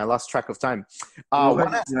enjoyable, man. I lost track of time. I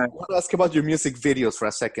want to ask about your music videos for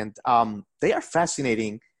a second. They are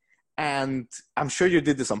fascinating, and I'm sure you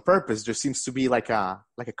did this on purpose. There seems to be like a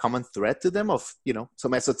common thread to them of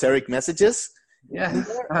some esoteric messages. Yeah.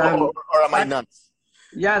 Or am I nuts?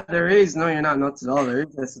 Yeah, there is. No, you're not nuts at all. There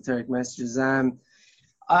is esoteric messages.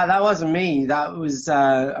 That wasn't me. That was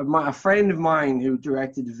a friend of mine who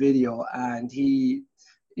directed the video, and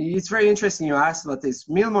it's very interesting you asked about this.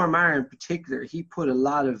 Milmore Mara in particular, he put a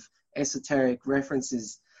lot of esoteric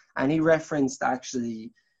references, and he referenced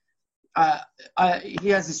actually, he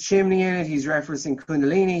has this chimney in it, he's referencing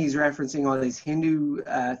Kundalini, he's referencing all these Hindu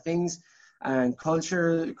things and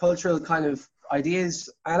cultural kind of ideas.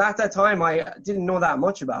 And at that time, I didn't know that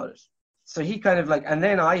much about it. So he kind of and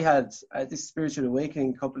then I had this spiritual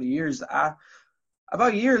awakening a couple of years,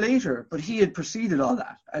 about a year later, but he had preceded all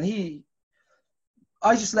that. And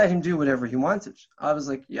I just let him do whatever he wanted. I was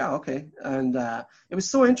like, yeah, okay. And it was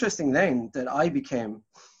so interesting then that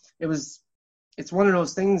it's one of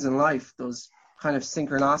those things in life, those kind of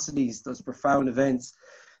synchronicities, those profound events.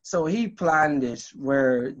 So he planned it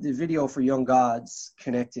where the video for Young Gods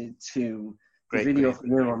connected to the video for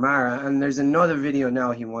Milmore Mara, and there's another video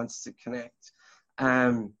now he wants to connect.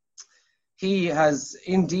 He has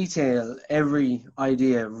in detail every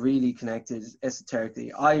idea really connected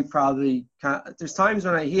esoterically. I probably can't, there's times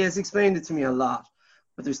when he has explained it to me a lot,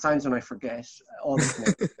 but there's times when I forget all the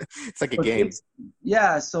connections. It's like a game.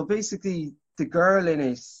 Yeah, so basically the girl in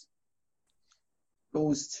it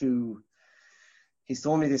goes to, he's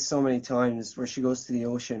told me this so many times, where she goes to the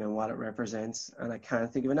ocean and what it represents, and I can't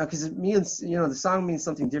think of it now because it means, you know, the song means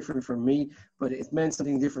something different for me, but it meant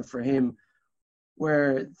something different for him.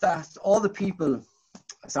 Where that all the people,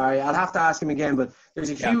 sorry, I'll have to ask him again, but there's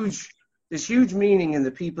huge meaning in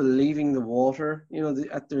the people leaving the water. You know,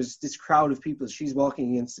 there's this crowd of people. She's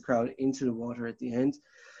walking against the crowd into the water at the end,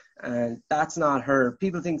 and that's not her.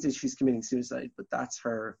 People think that she's committing suicide, but that's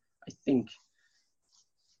her. I think.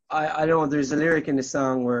 I know there's a lyric in the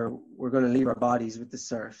song where we're going to leave our bodies with the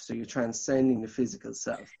surf, so you're transcending the physical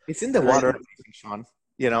self. It's in the water, Sean.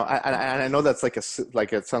 You know, I know that's like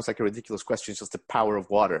it sounds like a ridiculous question. It's just the power of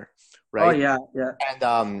water, right? Oh yeah, yeah.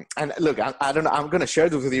 And look, I don't know. I'm gonna share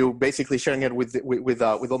this with you. Basically, sharing it with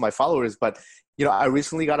all my followers. But you know, I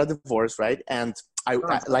recently got a divorce, right? And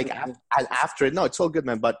after it. No, it's all good,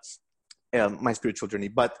 man. But my spiritual journey.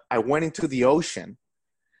 But I went into the ocean,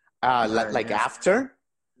 after.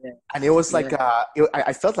 Yeah. And it was like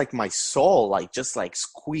I felt like my soul just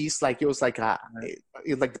squeezed, like it was like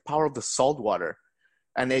like the power of the salt water.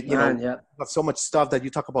 And it, got so much stuff that you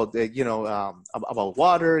talk about, about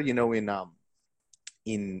water, you know, in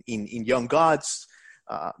Young Gods,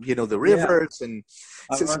 the rivers and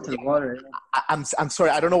the water. I'm sorry,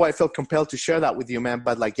 I don't know why I felt compelled to share that with you, man.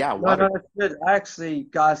 But water. No, it's good. I actually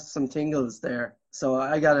got some tingles there, so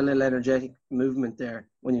I got a little energetic movement there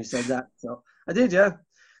when you said that. So I did, yeah.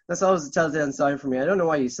 That's always a telltale sign for me. I don't know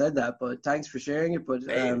why you said that, but thanks for sharing it. But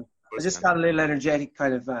I just got a little energetic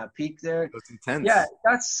kind of peak there. It was intense. Yeah,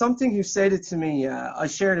 that's something who said it to me. I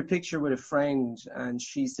shared a picture with a friend, and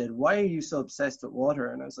she said, "Why are you so obsessed with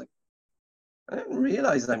water?" And I was like, I didn't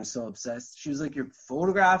realize I'm so obsessed. She was like, your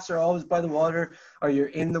photographs are always by the water, or you're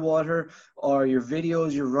in the water, or your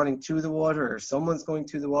videos, you're running to the water, or someone's going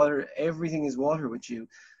to the water. Everything is water with you.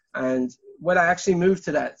 And when I actually moved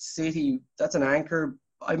to that city, that's an anchor.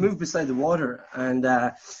 I moved beside the water, and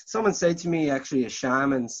someone said to me, actually a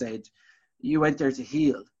shaman said, you went there to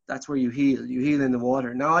heal. That's where you heal. You heal in the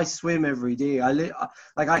water. Now I swim every day. I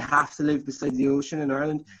have to live beside the ocean in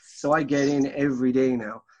Ireland, so I get in every day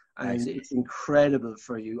now, and it's incredible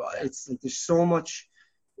for you. It's like there's so much.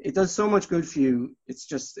 It does so much good for you.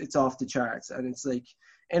 It's off the charts, and it's like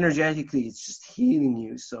energetically, it's just healing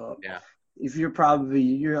you. So yeah. If you're on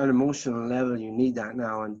an emotional level, you need that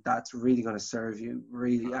now, and that's really going to serve you,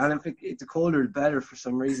 really. And if the colder, the better for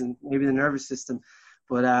some reason, maybe the nervous system.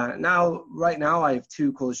 But right now, I have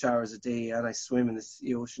 2 cold showers a day, and I swim in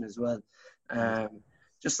the ocean as well.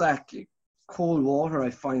 Just like cold water, I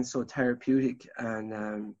find so therapeutic,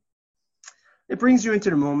 and it brings you into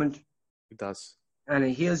the moment. It does. And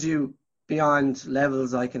it heals you beyond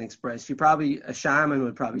levels I can express. A shaman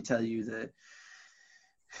would probably tell you the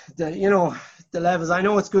levels. I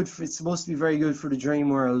know it's supposed to be very good for the dream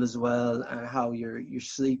world as well, and how your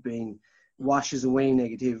sleeping washes away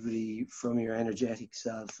negativity from your energetic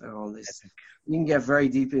self and all this. You can get very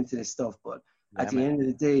deep into this stuff, but at the end of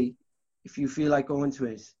the day, if you feel like going to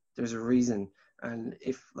it, there's a reason. And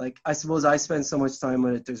I suppose I spend so much time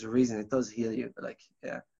with it, there's a reason. It does heal you. But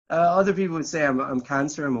other people would say I'm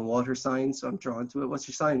Cancer, I'm a water sign, so I'm drawn to it. What's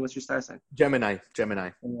your sign? What's your star sign? Gemini.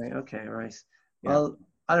 Okay, right. Yeah. Well,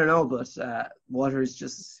 I don't know, but water is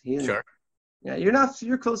just healing. Sure. Yeah,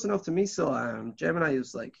 you're close enough to me. So Gemini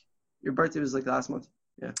is your birthday was last month.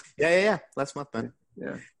 Yeah. Yeah. Last month, man.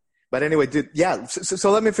 Yeah. But anyway, dude, yeah.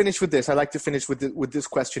 So let me finish with this. I like to finish with this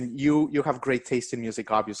question. You have great taste in music.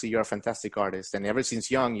 Obviously, you're a fantastic artist, and ever since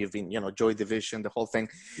young, you've been, Joy Division, the whole thing.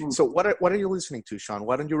 So what are you listening to, Sean?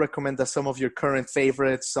 Why don't you recommend us some of your current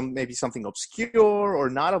favorites? Maybe something obscure or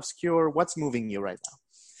not obscure. What's moving you right now?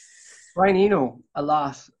 Brian Eno, a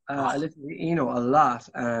lot. I listen to Eno a lot.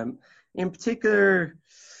 In particular,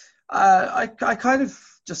 I kind of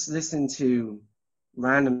just listen to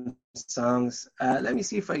random songs. Let me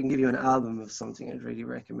see if I can give you an album of something I'd really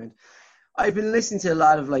recommend. I've been listening to a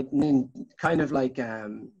lot of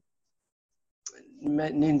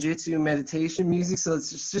ninjutsu meditation music, so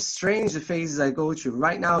it's just strange the phases I go through.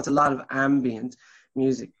 Right now, it's a lot of ambient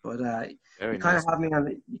music, but you kind of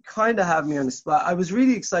have me on the spot. I was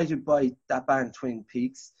really excited by that band Twin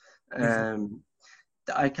Peaks.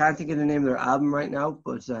 I can't think of the name of their album right now,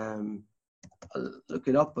 but I'll look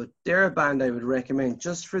it up. But they're a band I would recommend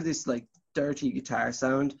just for this dirty guitar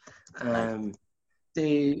sound.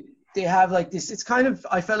 They have this. It's kind of,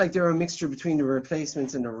 I felt like they were a mixture between the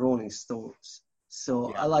Replacements and the Rolling Stones.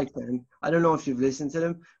 So I like them. I don't know if you've listened to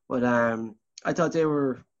them, but I thought they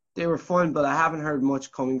were fun, but I haven't heard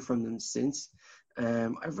much coming from them since. I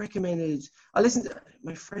listened to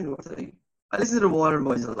my friend. I listened to the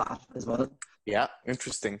Waterboys a lot as well. Yeah,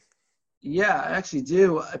 interesting. Yeah, I actually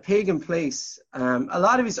do. A Pagan Place. A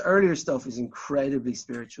lot of his earlier stuff is incredibly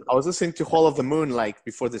spiritual. I was listening to Hall of the Moon like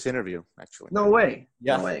before this interview, actually. No way.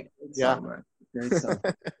 Yeah. No way. Great Yeah. song, man. Great song.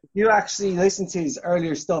 If you actually listen to his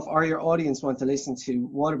earlier stuff, or your audience want to listen to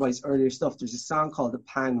Waterboy's earlier stuff, there's a song called The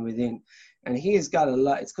Pan Within. And he has got a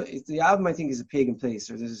lot. It's the album, I think, is A Pagan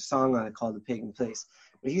Place, or there's a song on it called The Pagan Place.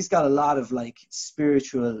 But he's got a lot of like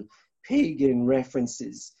spiritual pagan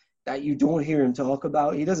references that you don't hear him talk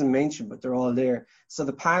about. He doesn't mention, but they're all there. So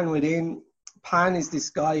the Pan Within, Pan is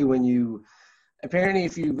this guy when you, apparently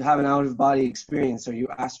if you have an out-of-body experience or you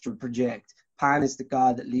astral project, Pan is the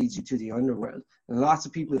god that leads you to the underworld. And lots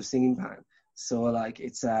of people have seen Pan. So like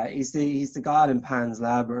it's he's the god in Pan's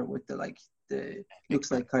labyrinth with the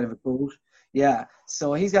looks like kind of a boat. Yeah.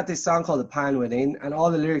 So he's got this song called The Pan Within, and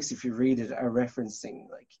all the lyrics, if you read it, are referencing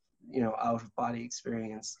like, you know, out-of-body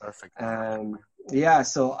experience. Perfect. Yeah,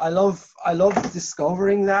 so I love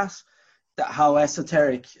discovering that how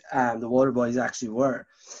esoteric the Waterboys actually were.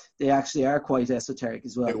 They actually are quite esoteric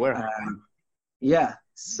as well. They were. Yeah,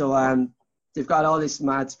 so they've got all this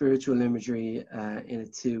mad spiritual imagery in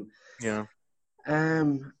it too. Yeah.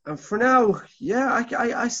 And for now, yeah,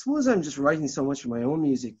 I suppose I'm just writing so much of my own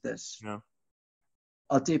music that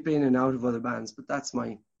I'll dip in and out of other bands, but that's what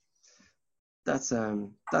I'm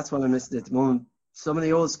listening at the moment. Some of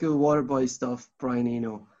the old school Waterboy stuff, Brian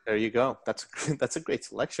Eno. There you go. That's a great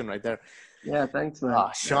selection right there. Yeah, thanks, man.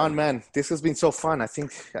 Sean, man, this has been so fun. I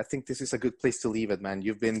think this is a good place to leave it, man.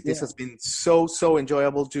 This has been so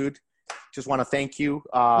enjoyable, dude. Just want to thank you.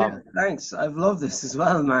 Yeah, thanks. I've loved this as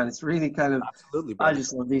well, man. It's really kind of, absolutely, I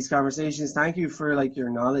just love these conversations. Thank you for like your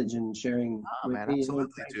knowledge and sharing with man, me.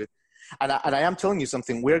 absolutely, dude. And I am telling you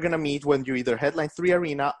something. We're gonna meet when you either headline 3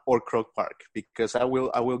 Arena or Croke Park, because I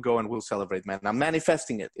will go and we'll celebrate, man. I'm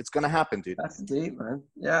manifesting it. It's gonna happen, dude. That's a date, man.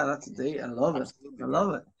 Yeah, that's a date. I love it. I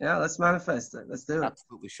love it. Yeah, let's manifest it. Let's do it.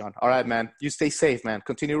 Absolutely, Sean. All right, man. You stay safe, man.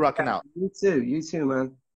 Continue rocking out. You too,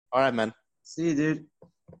 man. All right, man. See you, dude.